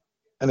medal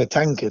and a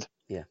tankard.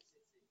 Yeah.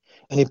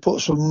 And he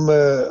put some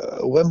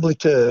Wembley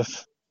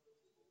turf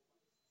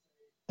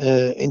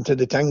into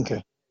the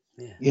tanker.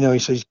 Yeah. You know, he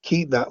says,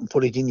 keep that and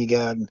put it in your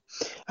garden.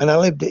 And I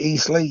lived at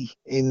Eastleigh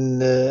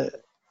in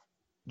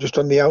just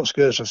on the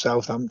outskirts of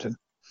Southampton.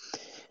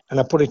 And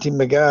I put it in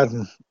my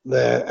garden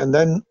there. And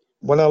then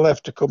when I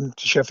left to come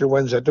to Sheffield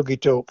Wednesday, I dug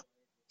it up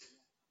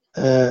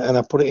and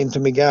I put it into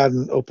my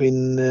garden up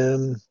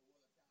in,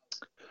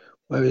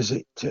 where is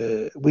it?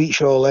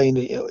 Wheatshaw Lane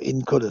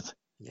in Cudworth.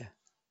 Yeah.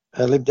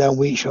 I lived down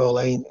Wheatshaw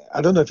Lane.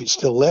 I don't know if it's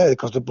still there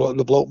because the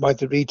bloke might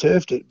have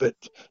returfed it, but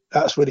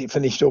that's when it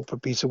finished up, a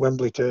piece of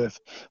Wembley turf.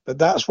 But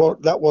that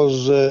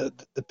was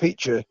the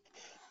picture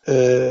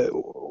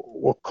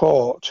were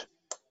caught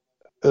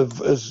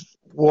of us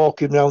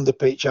walking around the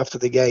pitch after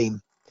the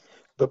game.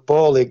 But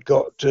Borley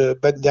got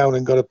bent down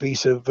and got a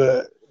piece of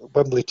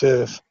Wembley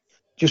turf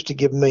just to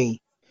give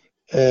me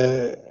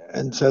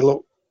and said,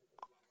 look,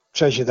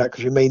 treasure that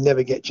because you may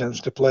never get a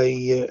chance to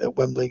play at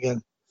Wembley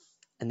again.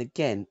 And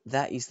again,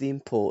 that is the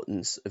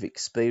importance of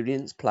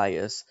experienced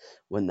players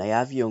when they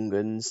have young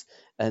uns.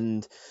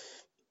 And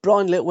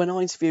Brian Little, when I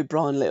interviewed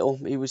Brian Little,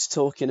 he was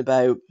talking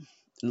about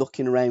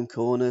looking around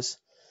corners.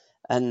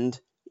 And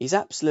he's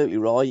absolutely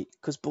right,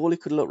 because Borley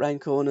could look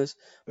round corners.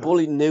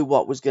 Borley knew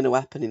what was going to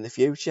happen in the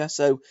future.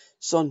 So,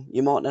 son,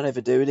 you might not ever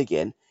do it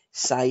again.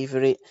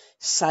 Savour it.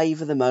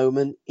 Savour the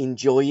moment.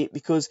 Enjoy it,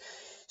 because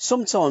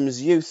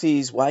sometimes youth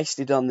is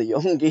wasted on the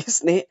young,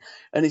 isn't it?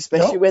 And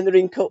especially when they're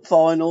in cup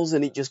finals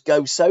and it just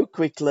goes so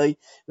quickly.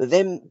 But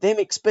them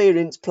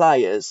experienced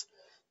players,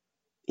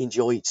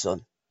 enjoy it,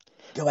 son.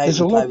 Go out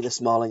and play with a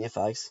smile on your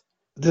face.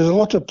 There's a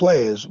lot of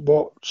players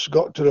what's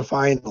got to the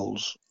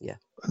finals and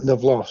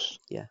they've lost.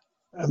 Yeah.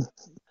 And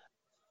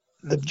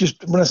they've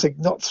just, when I say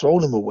not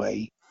thrown them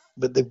away,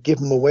 but they've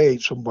given them away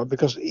at some point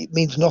because it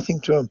means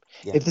nothing to them.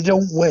 Yeah. If they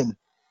don't win,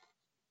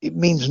 it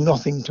means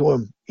nothing to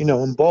them, you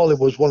know, and Borley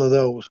was one of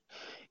those.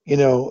 You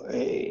know,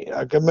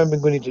 I can remember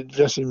going into the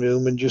dressing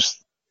room and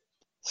just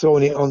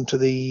throwing it onto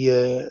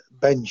the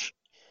bench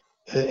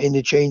in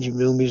the changing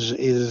room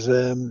is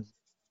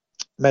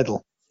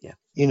medal. Yeah.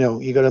 You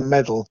know, you got a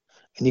medal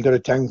and you got a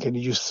tank and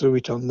you just threw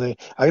it on there.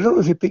 I don't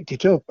know if you picked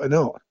it up or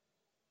not,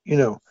 you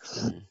know.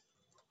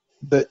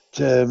 But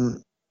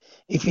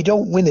if you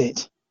don't win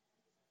it,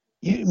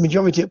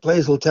 majority of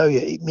players will tell you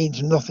it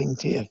means nothing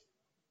to you.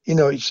 You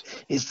know,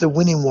 it's the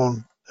winning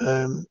one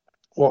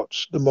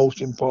what's the most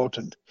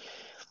important.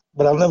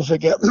 But I'll never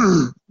forget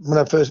when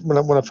I first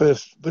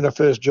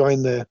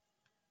joined there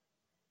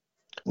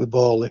with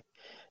Borley,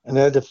 and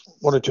I had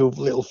one or two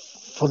little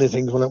funny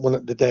things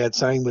when the day I'd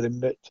signed with him.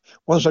 But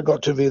once I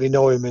got to really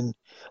know him, and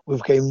we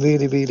became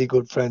really, really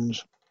good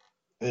friends.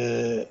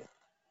 He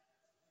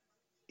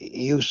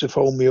used to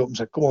phone me up and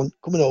say,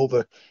 coming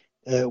over,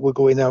 we're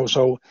going out.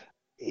 So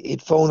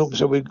he'd phone up and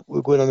say,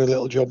 we're going on a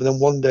little job. And then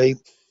one day,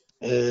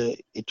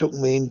 he took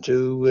me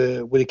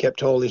into where he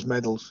kept all his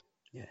medals.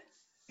 Yeah.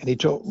 And he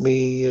took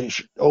me,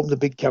 opened the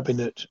big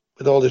cabinet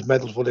with all his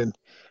medals put in.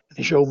 And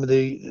he showed me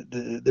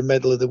the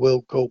medal of the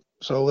World Cup.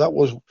 So that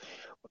was,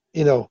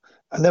 you know,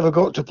 I never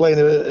got to play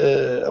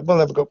I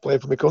never got to play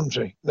for my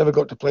country. Never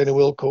got to play in a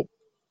World Cup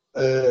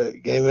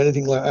game or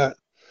anything like that.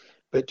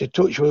 But to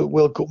touch a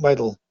World Cup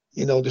medal,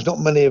 you know, there's not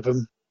many of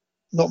them.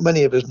 Not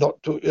many of us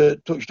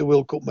touched the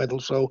World Cup medal.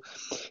 So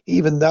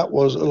even that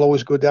will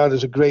always go down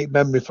as a great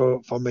memory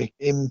for me.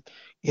 Him,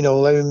 you know,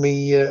 allowing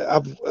me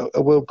have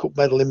a World Cup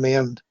medal in my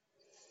hand.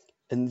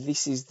 And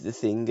this is the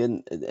thing,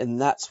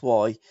 and that's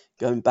why,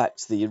 going back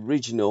to the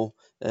original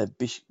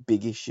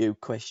big issue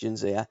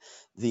questions here,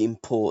 the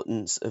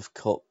importance of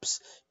cups,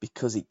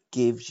 because it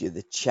gives you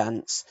the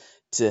chance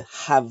to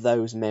have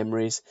those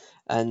memories,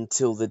 and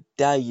till the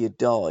day you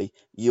die,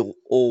 you'll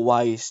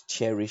always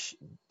cherish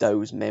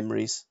those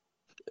memories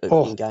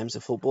in games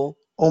of football.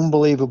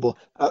 Unbelievable.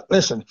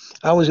 Listen,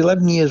 I was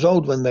 11 years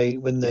old when they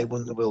won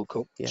the World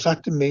Cup. Yeah.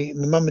 Sat in my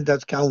mum and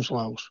dad's council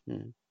house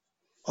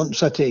on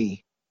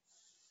settee,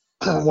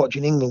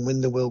 watching England win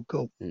the World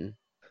Cup. And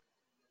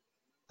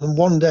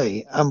one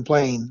day I'm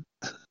playing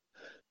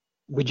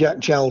with Jack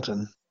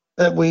Charlton.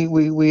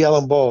 We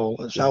Alan Ball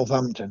at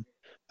Southampton.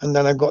 And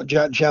then I've got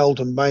Jack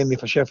Charlton buying me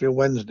for Sheffield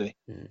Wednesday,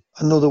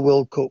 another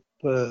World Cup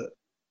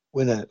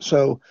winner.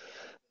 So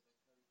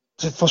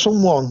for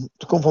someone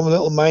to come from a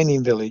little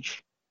mining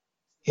village,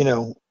 you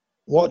know,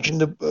 watching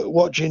the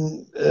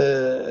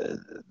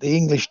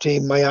English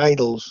team, my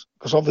idols,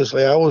 because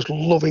obviously I always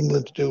love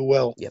England to do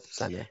well. Yep,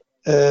 same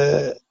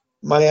here.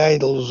 My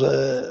idols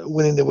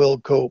winning the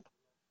World Cup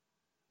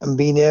and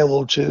being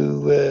able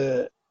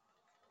to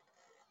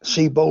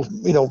see both,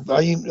 you know,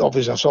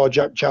 obviously I saw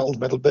Jack Charlton's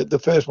medal, but the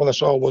first one I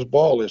saw was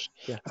Borley's.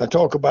 Yeah. And I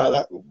talk about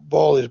that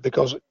Borley's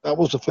because that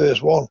was the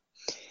first one.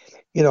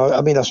 You know,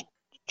 I mean,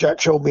 Jack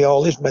showed me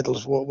all his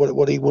medals,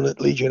 what he won at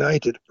Leeds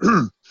United.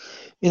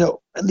 and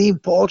the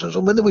importance.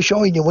 And when they were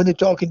showing you, when they're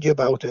talking to you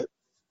about it,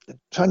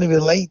 trying to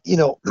relate,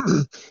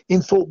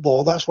 in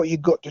football, that's what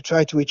you've got to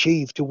try to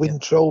achieve to win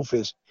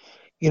trophies,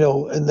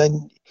 and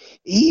then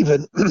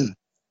even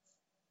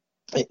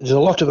there's a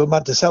lot of them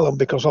had to sell them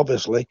because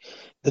obviously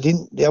they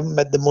haven't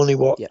made the money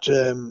what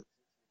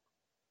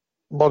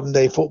modern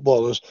day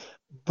footballers,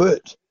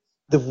 but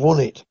they've won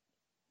it.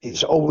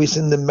 It's always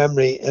in the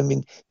memory. I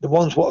mean, the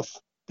ones what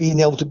have been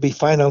able to be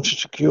financially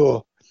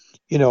secure,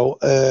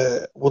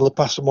 will have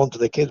passed them on to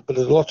their kids, but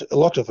there's a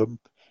lot of them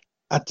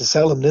had to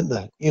sell them, didn't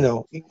they?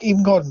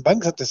 Even Gordon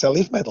Banks had to sell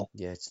his medal.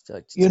 Yeah, it's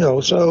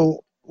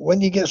so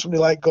when you get somebody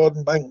like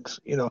Gordon Banks,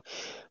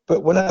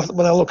 but when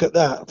I look at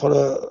that for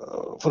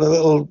a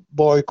little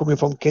boy coming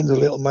from Kinsley,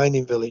 little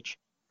mining village,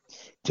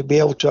 to be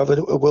able to have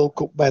a World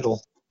Cup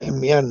medal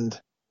in my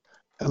hand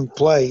and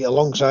play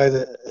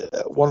alongside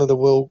one of the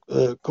World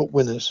Cup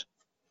winners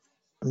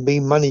and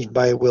being managed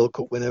by a World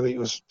Cup winner, it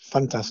was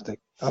fantastic,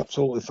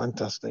 absolutely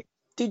fantastic.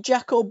 Did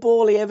Jack or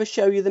Borley ever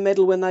show you the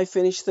medal when they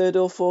finished 3rd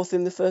or 4th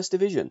in the First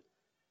Division?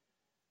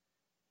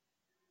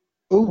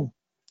 Ooh.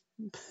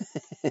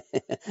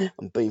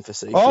 I'm being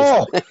facetious.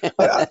 Oh,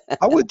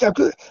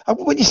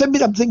 when you said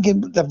me, I'm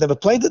thinking they've never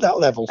played at that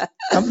level.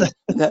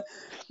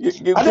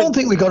 I don't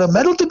think we got a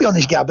medal, to be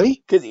honest,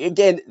 Gabby. Because,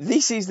 again,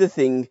 this is the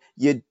thing.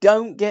 You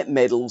don't get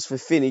medals for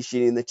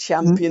finishing in the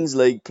Champions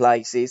League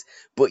places,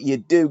 but you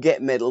do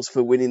get medals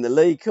for winning the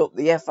League Cup,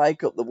 the FA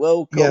Cup, the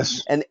World Cup,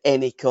 and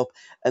any cup.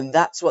 And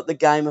that's what the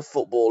game of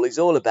football is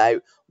all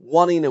about,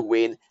 wanting a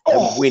win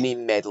and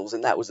winning medals.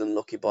 And that was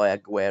unlucky by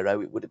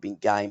Aguero. It would have been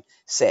game,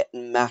 set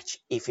and match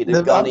if it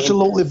had gone in.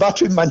 Absolutely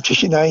battering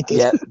Manchester United.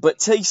 Yeah, but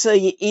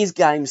TC is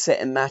game, set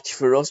and match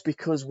for us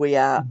because we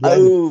are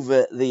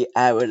over the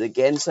hour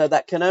again. So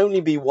that can only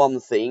be one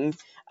thing.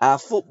 Our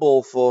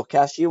football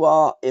forecast, you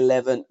are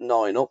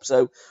 11-9 up.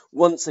 So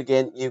once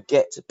again, you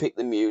get to pick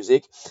the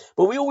music.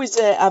 But we always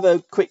have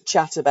a quick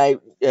chat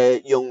about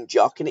young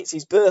Jock, and it's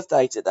his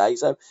birthday today.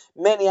 So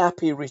many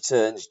happy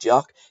returns,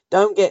 Jock.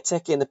 Don't get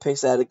taking the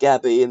piss out of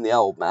Gabby and the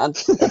old man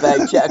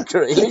about Jack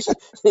Grealish.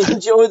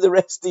 Enjoy the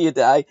rest of your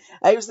day.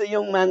 How's the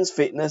young man's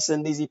fitness,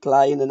 and is he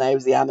playing, and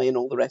how's the hammy and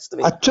all the rest of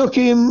it? I took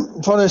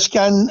him for a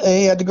scan.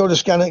 He had to go to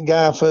scan at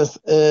Garforth.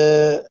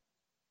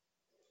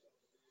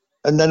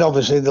 And then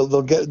obviously they'll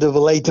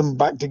relate him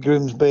back to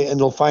Grimsby, and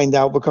they'll find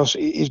out because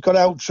he's got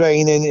out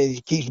training.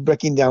 He keeps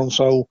breaking down.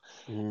 So,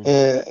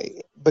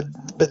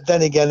 but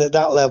then again, at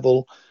that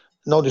level,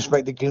 no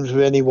disrespect to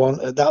Grimsby,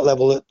 anyone at that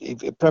level,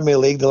 at Premier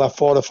League, they'll have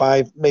 4 or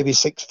 5, maybe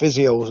 6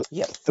 physios.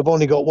 Yep. They've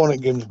only got 1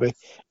 at Grimsby,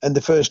 and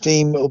the first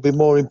team will be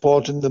more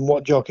important than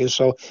what Jock is.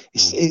 So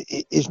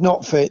it's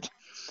not fit,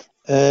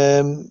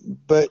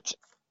 but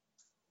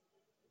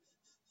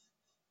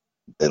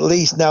at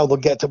least now they'll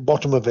get to the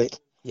bottom of it.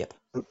 Yep.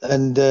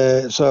 And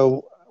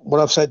so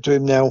what I've said to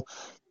him now,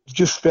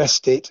 just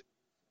rest it,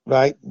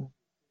 right?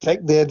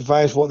 Take the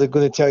advice, what they're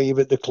going to tell you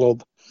at the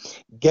club,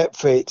 get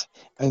fit,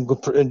 and go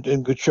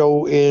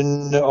show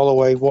in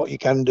Holloway what you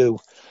can do.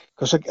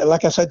 Because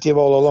like I said to you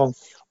all along,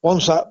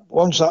 once that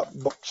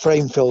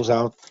frame fills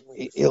out,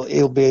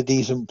 he'll be a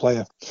decent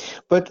player.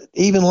 But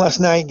even last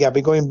night,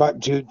 Gabby, going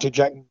back to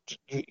Jack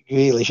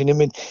Grealish, and I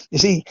mean, you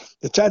see,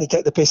 they try to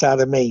take the piss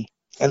out of me,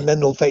 and then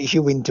they'll face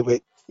you into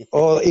it.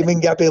 Or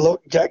even Gabby,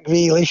 look, Jack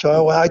Grealish,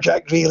 or why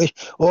Jack Grealish,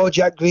 or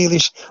Jack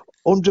Grealish,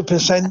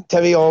 100%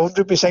 Terry, or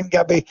 100%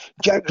 Gabby,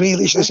 Jack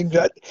Grealish, listen,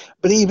 but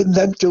even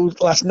them two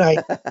last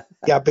night,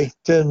 Gabby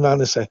turned around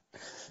and said,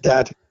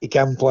 Dad, he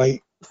can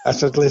play. I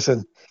said,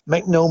 listen,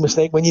 make no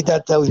mistake, when your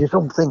dad tells you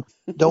something,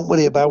 don't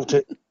worry about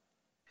it.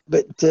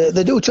 But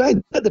they do try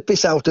and get the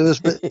piss out of us,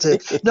 but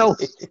no,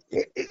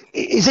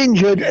 he's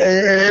injured.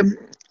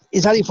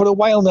 He's had it for a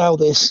while now,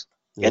 this.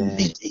 Yeah. And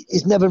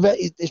he's not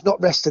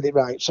rested it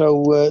right,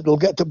 so they'll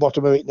get to the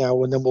bottom of it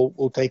now, and then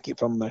we'll take it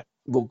from there.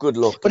 Well, good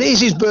luck. But it is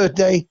his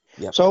birthday,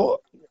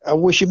 so I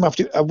wish him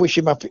happy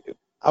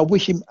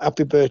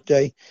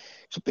birthday.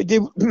 So with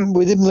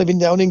him living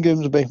down in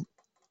Grimsby.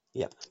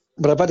 Yep.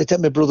 But I've had to take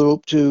my brother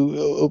up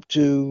to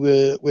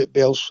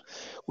Whitbales.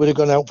 We'd have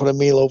gone out for a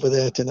meal over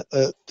there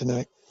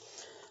tonight.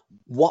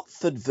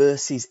 Watford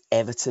versus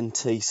Everton,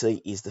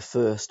 TC, is the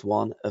first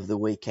one of the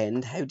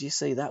weekend. How do you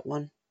see that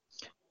one?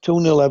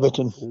 2-0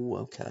 Everton. Oh,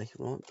 okay.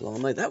 Right,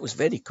 blimey. That was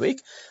very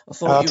quick.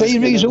 I'll tell you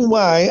the reason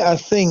why. I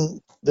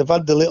think they've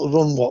had the little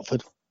run,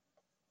 Watford.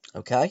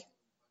 Okay.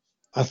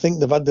 I think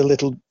they've had the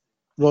little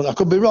run. I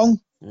could be wrong.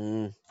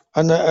 And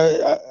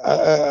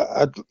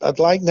I'd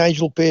like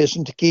Nigel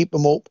Pearson to keep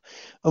them up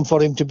and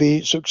for him to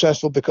be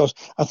successful, because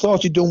I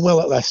thought he'd done well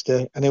at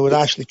Leicester and he was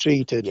actually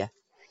treated. Yeah.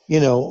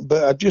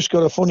 But I've just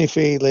got a funny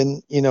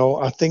feeling,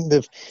 I think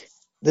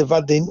they've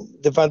had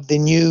the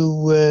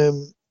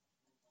new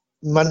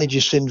manager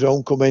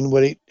syndrome come in,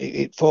 where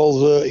it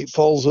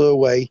falls their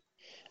way,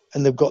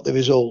 and they've got the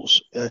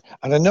results. And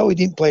I know he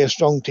didn't play a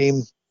strong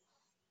team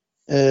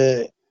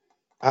at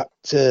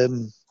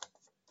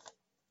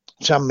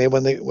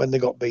Tranmere when they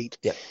got beat.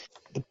 Yeah.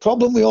 The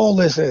problem with all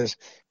this is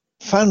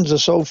fans are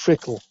so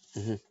fickle,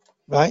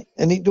 right?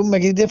 And it doesn't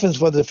make any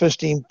difference whether the first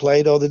team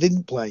played or they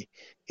didn't play.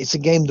 it's a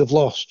game they've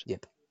lost.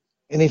 Yep.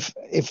 And if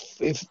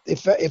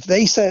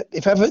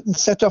Everton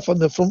set off on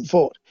the front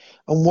foot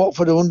and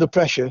Watford are under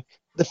pressure,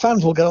 the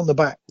fans will get on the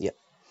back. Yep.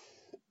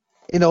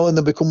 And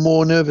they become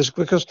more nervous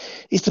because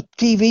it's the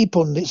TV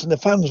pundits and the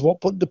fans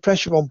what put the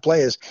pressure on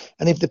players.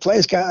 And if the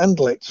players can't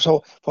handle it,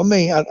 so for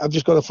me, I've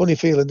just got a funny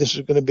feeling this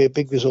is going to be a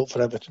big result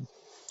for Everton.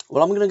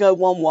 Well, I'm going to go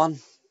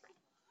 1-1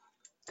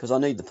 because I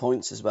need the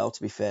points as well.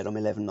 To be fair, I'm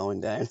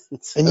 11-9 down.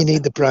 And you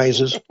need the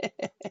prizes.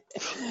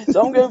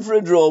 So I'm going for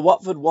a draw.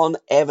 Watford 1,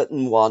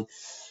 Everton 1.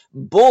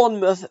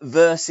 Bournemouth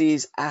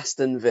versus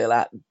Aston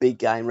Villa. Big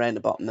game round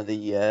the bottom of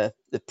the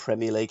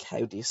Premier League.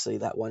 How do you see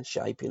that one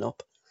shaping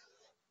up?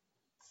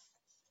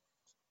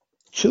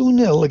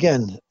 2-0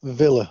 again,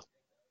 Villa.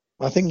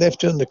 I think they've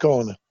turned the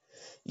corner.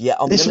 Yeah,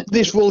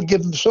 this will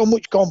give them so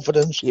much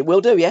confidence. It will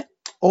do, yeah.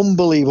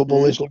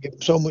 Unbelievable. This will give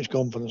them so much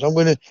confidence.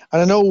 And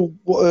I know,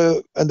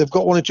 and they've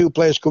got one or two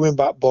players coming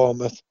back,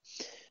 Bournemouth.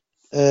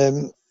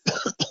 And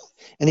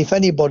if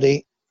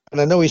anybody, and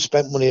I know he's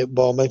spent money at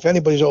Bournemouth, if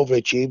anybody's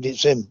overachieved,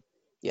 it's him.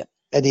 Yeah.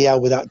 Eddie Howe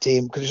with that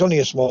team, because it's only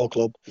a small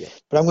club. Yeah.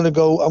 But I'm going to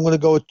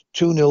go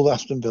 2-0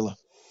 Aston Villa.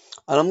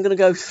 And I'm going to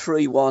go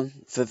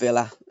 3-1 for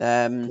Villa.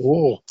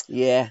 Whoa.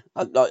 Yeah,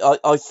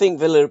 I think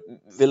Villa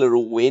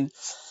will win.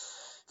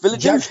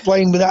 Jack's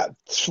playing with that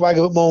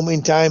swagger at the moment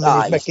in time,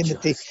 and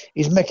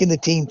he's making the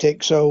team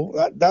tick.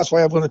 So that's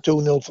why I've gone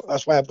 2-0.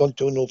 That's why I've gone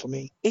 2-0 for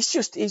me. He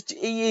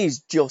is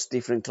just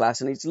different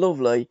class, and it's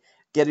lovely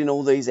getting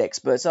all these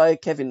experts. I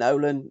had Kevin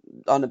Nolan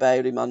on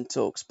about him on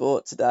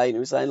TalkSport today, and he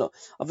was saying, "Look,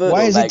 I've heard."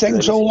 Why is it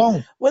taking so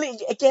long? Well,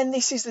 again,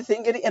 this is the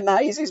thing, and it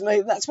amazes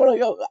me. That's what I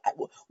go.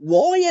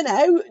 Why and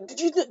how? Do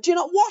you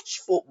not watch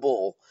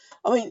football?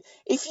 I mean,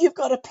 if you've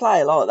got a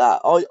player like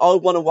that, I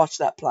want to watch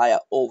that player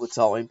all the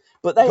time.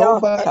 But they are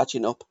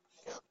catching up.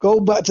 Go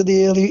back to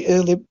the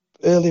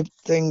early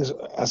things.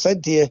 I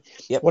said to you,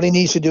 What he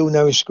needs to do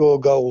now is score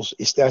goals.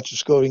 He started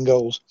scoring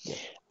goals. Yep.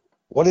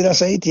 What did I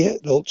say to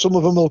you? Some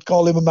of them will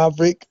call him a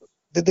maverick.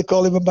 Did they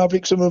call him a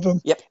maverick, some of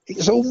them? Yep.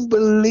 It's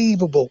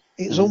unbelievable.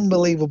 It's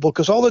unbelievable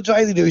because all they're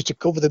trying to do is to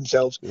cover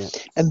themselves. Yep.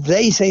 And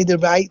they say the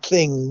right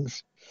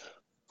things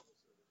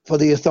for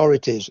the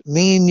authorities.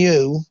 Me and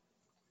you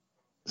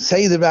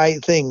say the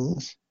right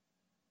things,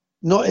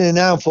 not in an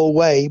harmful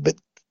way, but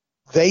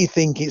they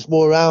think it's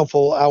more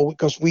harmful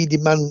because we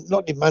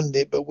not demand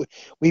it, but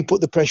we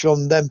put the pressure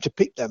on them to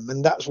pick them,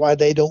 and that's why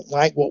they don't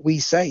like what we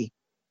say.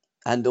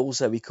 And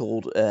also we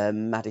called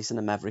Maddison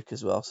a maverick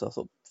as well, so I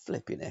thought,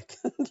 flipping heck.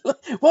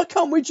 Why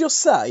can't we just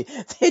say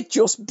they're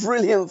just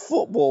brilliant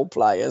football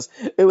players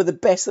who are the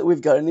best that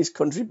we've got in this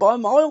country by a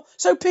mile?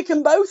 So pick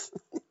them both.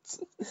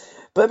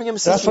 Birmingham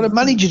City. That's for the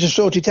manager to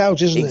sort it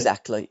out, isn't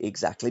it?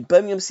 Exactly.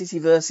 Birmingham City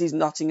versus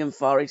Nottingham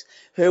Forest,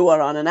 who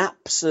are on an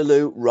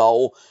absolute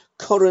roll,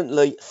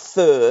 currently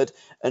third,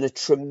 and a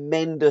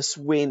tremendous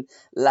win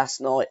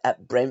last night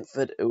at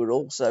Brentford, who are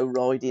also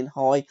riding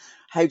high.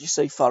 How do you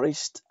see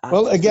Forest at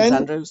St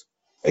Andrews?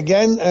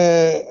 Again,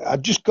 I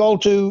just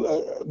called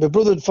to my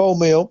brother had phoned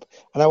me up,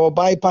 and I was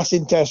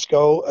bypassing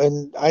Tesco,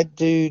 and I had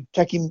to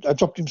take him. I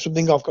dropped him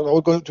something off because I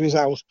was going up to his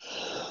house.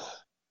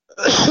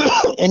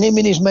 And him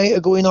and his mate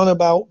are going on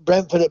about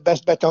Brentford at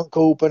best bet on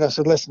Cooper. And I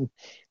said, listen,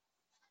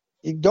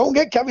 you don't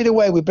get carried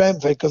away with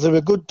Brentford because they're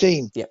a good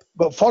team. Yep.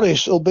 But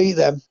Forest will beat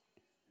them.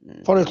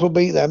 Forest will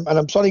beat them. And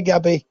I'm sorry,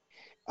 Gabby,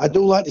 I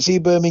do like to see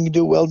Birmingham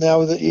do well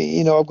now. That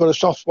I've got a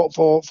soft spot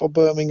for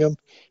Birmingham.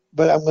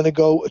 But I'm going to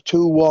go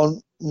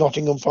 2-1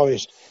 Nottingham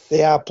Forest.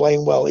 They are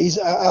playing well.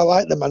 I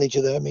like the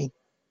manager there,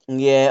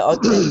 Yeah,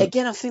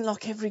 I think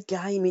like every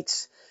game,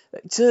 it's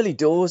early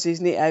doors,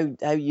 isn't it?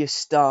 How you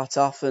start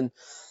off, and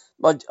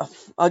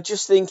I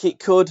just think it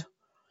could.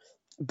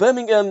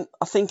 Birmingham,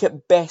 I think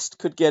at best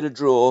could get a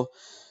draw,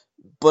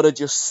 but I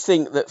just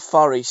think that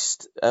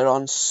Forest are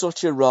on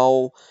such a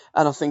roll,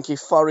 and I think if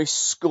Forest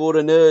score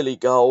an early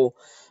goal,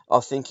 I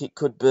think it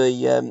could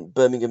be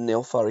Birmingham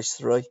 0, Forest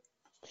 3.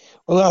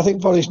 Well, I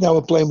think Forest now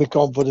are playing with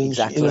confidence.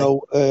 Exactly.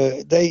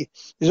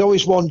 There's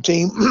always one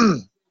team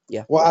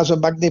what has a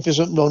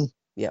magnificent run.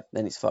 Yeah,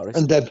 then it's Forest.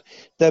 And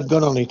they've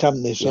gone on it,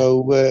 haven't they? Yeah.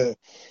 So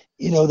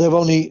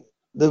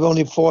they've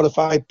only 4 or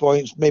 5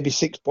 points, maybe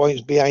 6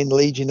 points behind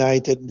Leeds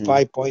United, and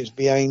 5 points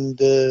behind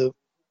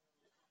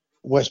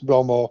West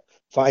Brom, or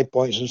 5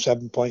 points and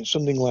 7 points,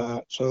 something like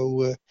that.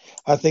 So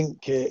I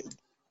think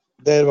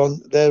they're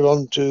on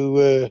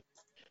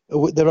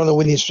a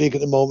winning streak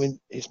at the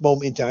moment. Its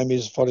moment in time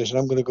is Forest, and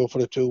I'm going to go for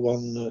a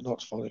 2-1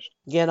 Notts Forest.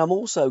 Yeah, and I'm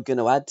also going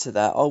to add to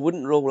that. I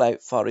wouldn't rule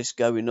out Forest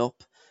going up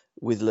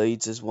with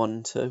Leeds as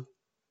 1-2.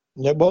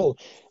 Yeah, well,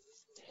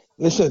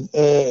 listen,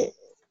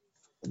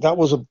 that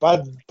was a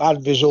bad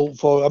result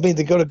for. I mean,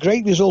 they got a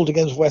great result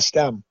against West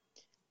Ham.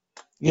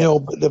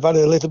 But they've had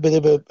a little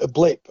bit of a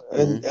blip,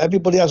 and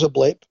everybody has a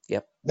blip.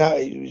 Yep.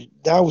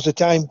 Now was the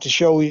time to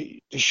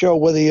show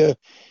whether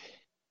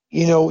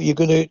you're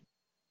going to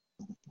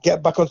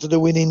get back onto the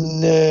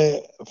winning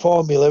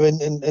formula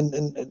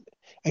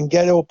and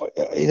get up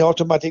in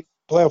automatic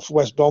playoff for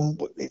West Brom.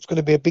 It's going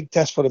to be a big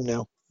test for them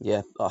now.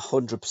 Yeah,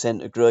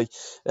 100% agree.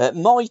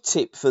 My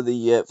tip for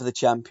the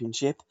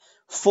Championship: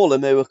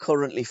 Fulham, who are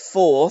currently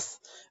 4th,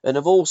 and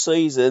of all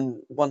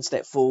season, one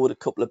step forward, a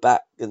couple of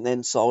back, and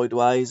then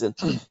sideways. And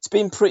it's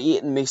been pretty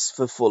hit and miss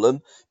for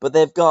Fulham, but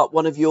they've got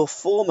one of your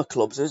former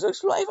clubs. I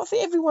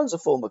think everyone's a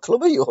former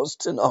club of yours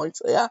tonight.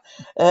 Yeah,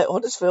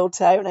 Huddersfield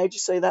Town. How do you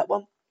see that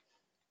one?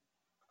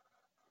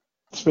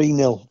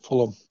 3-0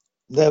 Fulham.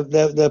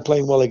 They're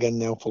playing well again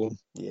now, Fulham.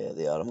 Yeah,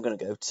 they are. I'm going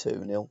to go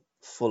 2-0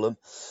 Fulham.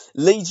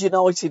 Leeds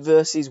United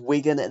versus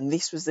Wigan, and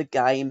this was the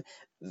game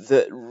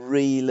that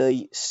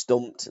really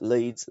stumped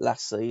Leeds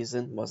last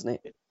season, wasn't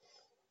it?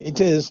 It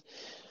is,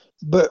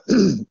 but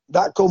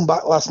that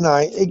comeback last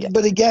night.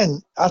 But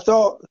again, I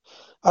thought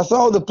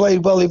they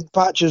played well in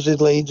patches. In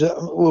Leeds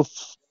were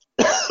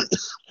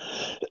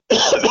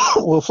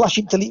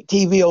flashing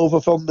TV over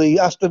from the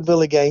Aston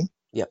Villa game,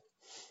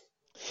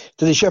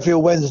 to the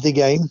Sheffield Wednesday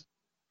game,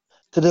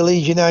 to the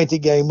Leeds United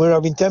game. We're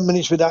having 10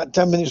 minutes for that,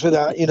 10 minutes for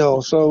that.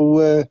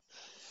 So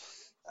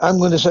I'm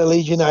going to say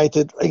Leeds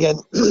United again.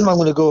 I'm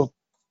going to go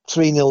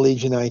 3-0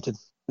 Leeds United.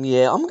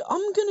 Yeah, I'm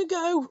going to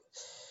go.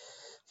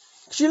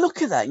 Because you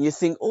look at that and you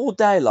think all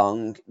day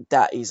long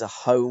that is a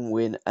home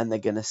win and they're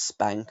going to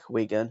spank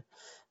Wigan.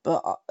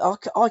 But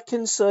I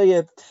can see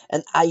an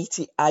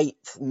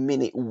 88th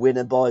minute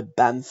winner by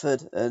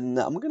Bamford, and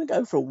I'm going to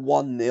go for a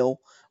 1-0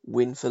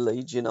 win for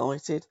Leeds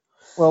United.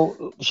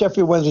 Well,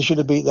 Sheffield Wednesday should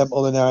have beat them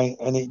other night,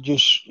 and it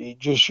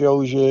just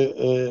shows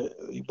you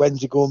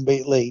Wednesday go and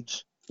beat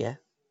Leeds. Yeah.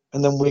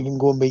 And then Wigan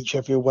go and beat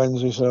Sheffield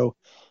Wednesday. So,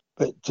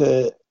 but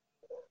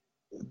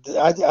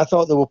I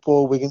thought they were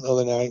poor Wigan the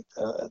other night.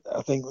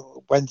 I think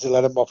Wednesday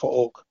let them off a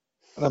hook,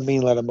 and I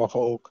mean let them off a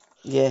hook.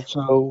 Yeah.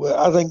 So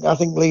I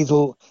think Leeds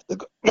will. They're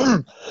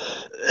going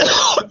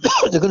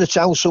to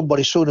challenge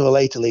somebody sooner or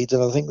later, Leeds,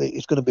 and I think that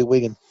it's going to be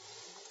Wigan.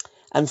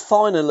 And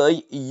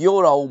finally,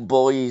 your old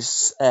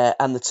boys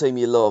and the team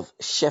you love,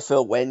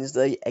 Sheffield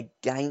Wednesday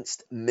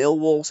against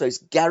Millwall. So it's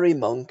Gary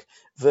Monk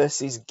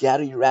versus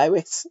Gary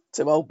Rowett,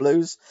 2 old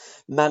Blues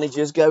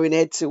managers going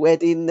head to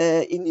head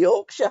in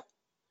Yorkshire.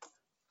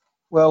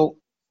 Well,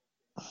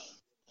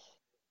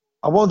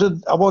 I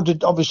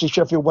wanted obviously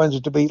Sheffield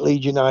Wednesday to beat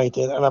Leeds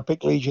United, and I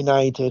picked Leeds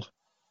United.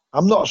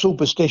 I'm not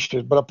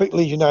superstitious, but I picked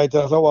Leeds United.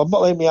 I thought, well, I'm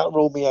not letting me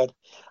outroll my head.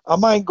 I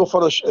might go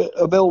for a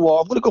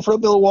Millwall. I'm going to go for a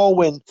Millwall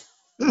win.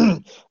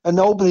 And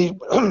hope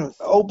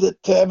that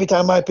every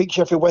time I pick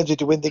Sheffield Wednesday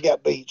to win, they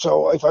get beat.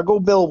 So if I go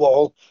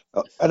Millwall,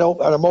 and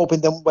I'm hoping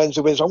them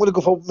Wednesday wins, so I'm going to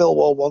go for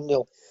Millwall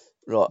 1-0.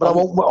 Right. But I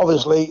hope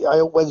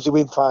Wednesday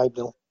win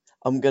 5-0.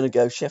 I'm going to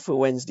go Sheffield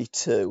Wednesday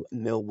 2,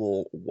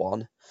 Millwall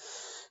 1.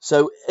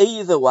 So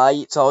either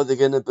way, it's either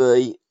going to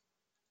be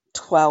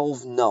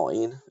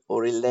 12-9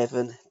 or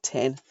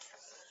 11-10.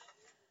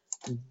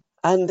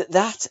 And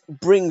that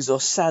brings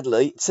us,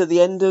 sadly, to the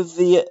end of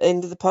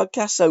the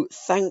podcast. So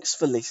thanks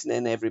for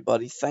listening,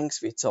 everybody. Thanks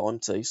for your time,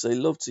 TC.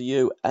 Love to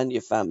you and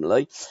your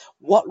family.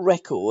 What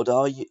record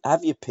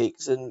have you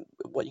picked, and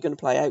what are you going to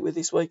play out with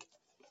this week?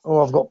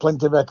 Oh, I've got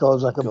plenty of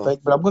records I can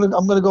pick, but I'm going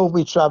to go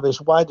with Travis.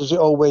 Why does it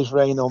always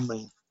rain on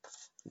me?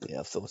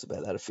 Yeah, I've thought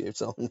about that a few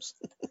times.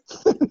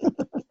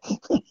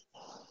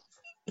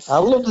 I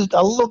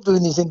love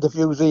doing these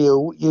interviews with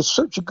you. You're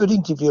such a good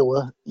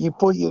interviewer. You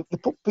put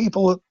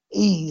people at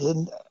ease,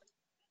 and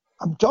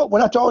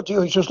when I talk to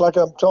you, it's just like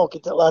I'm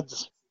talking to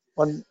lads.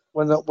 When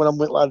I'm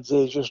with lads,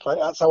 it's just like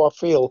that's how I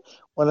feel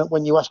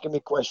when you asking me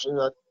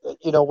questions.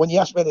 When you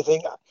ask me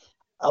anything,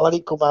 I let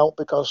it come out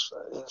because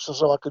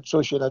so I can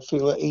trust you and I'd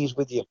feel at ease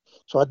with you.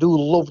 So I do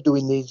love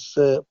doing these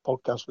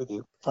podcasts with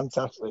you.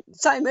 Fantastic.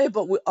 Same here,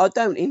 but I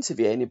don't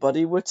interview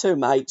anybody. We're 2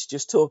 mates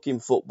just talking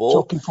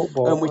football.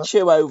 And we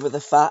chew over the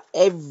fat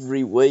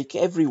every week,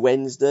 every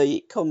Wednesday.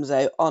 It comes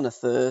out on a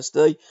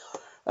Thursday.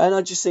 And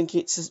I just think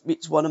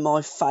it's one of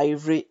my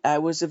favourite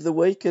hours of the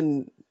week.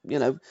 And,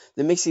 the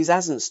missus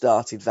hasn't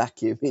started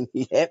vacuuming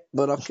yet,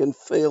 but I can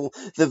feel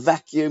the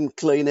vacuum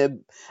cleaner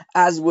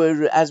as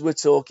we're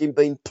talking,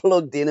 being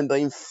plugged in and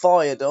being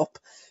fired up.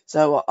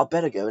 So I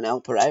better go and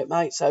help her out,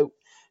 mate. So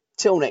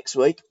till next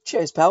week.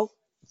 Cheers, pal.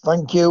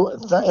 Thank you.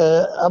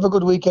 Have a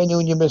good weekend, you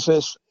and your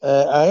missus.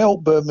 I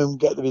hope Birmingham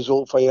get the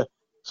result for you,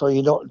 so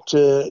you're not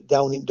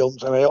down in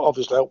dumps. And I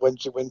obviously hope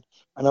Wednesday win,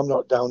 and I'm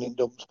not down in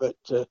dumps. But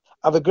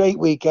have a great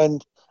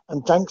weekend,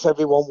 and thanks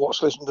everyone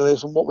what's listened to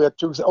this. And what we had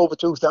over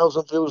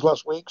 2,000 views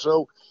last week,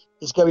 so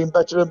it's getting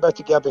better and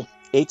better, Gabby.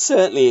 It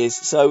certainly is.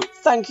 So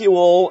thank you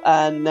all,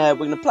 and we're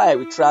going to play out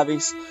with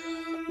Travis.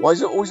 Why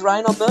does it always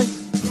rain on me?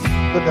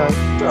 Good night.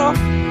 Ta-ra.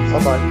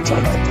 Bye-bye.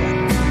 Ta-ra.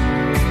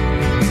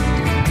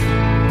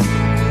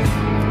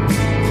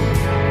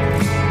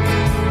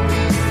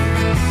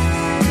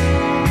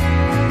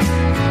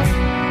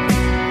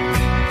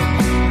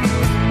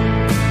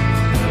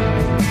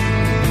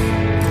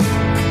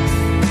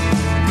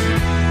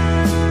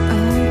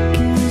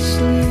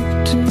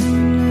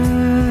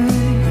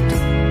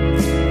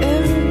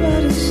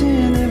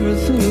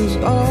 Still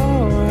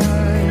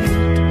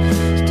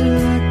I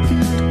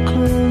can't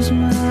close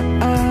my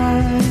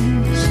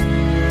eyes.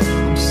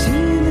 I'm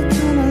seeing the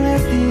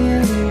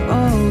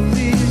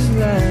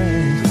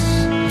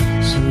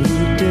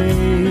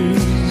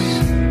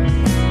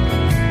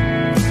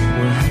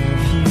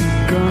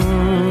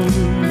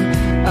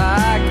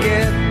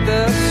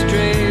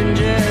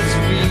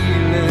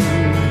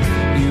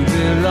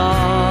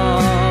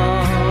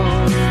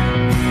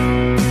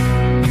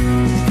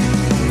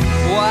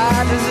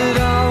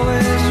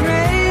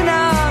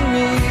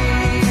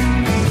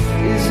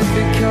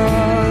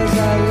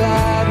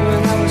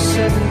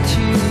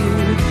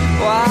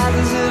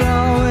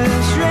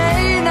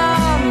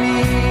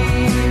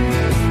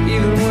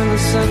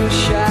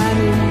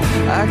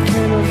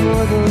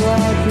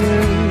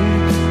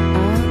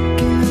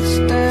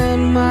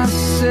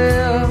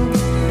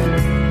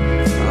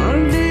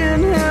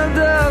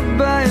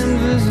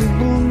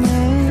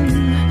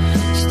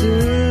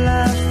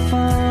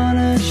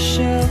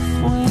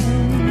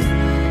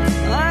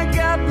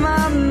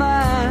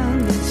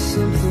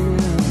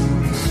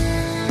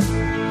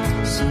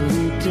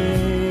city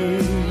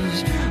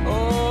days.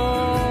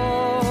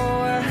 Oh,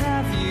 where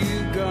have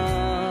you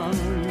gone?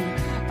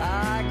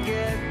 I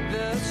get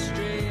the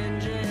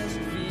strangest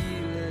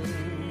feeling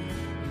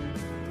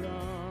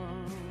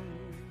wrong.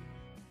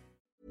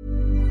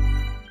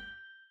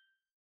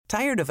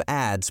 Tired of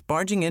ads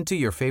barging into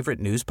your favorite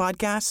news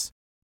podcasts?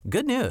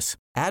 Good news.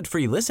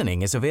 Ad-free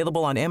listening is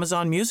available on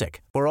Amazon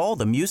Music for all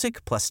the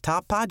music plus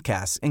top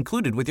podcasts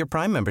included with your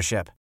Prime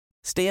membership.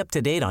 Stay up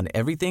to date on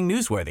everything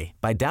newsworthy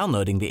by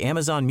downloading the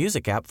Amazon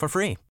Music app for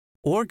free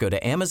or go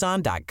to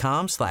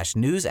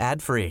amazon.com/news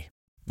ad free.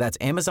 That's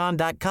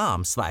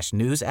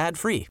amazon.com/news ad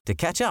free to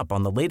catch up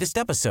on the latest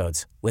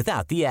episodes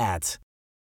without the ads.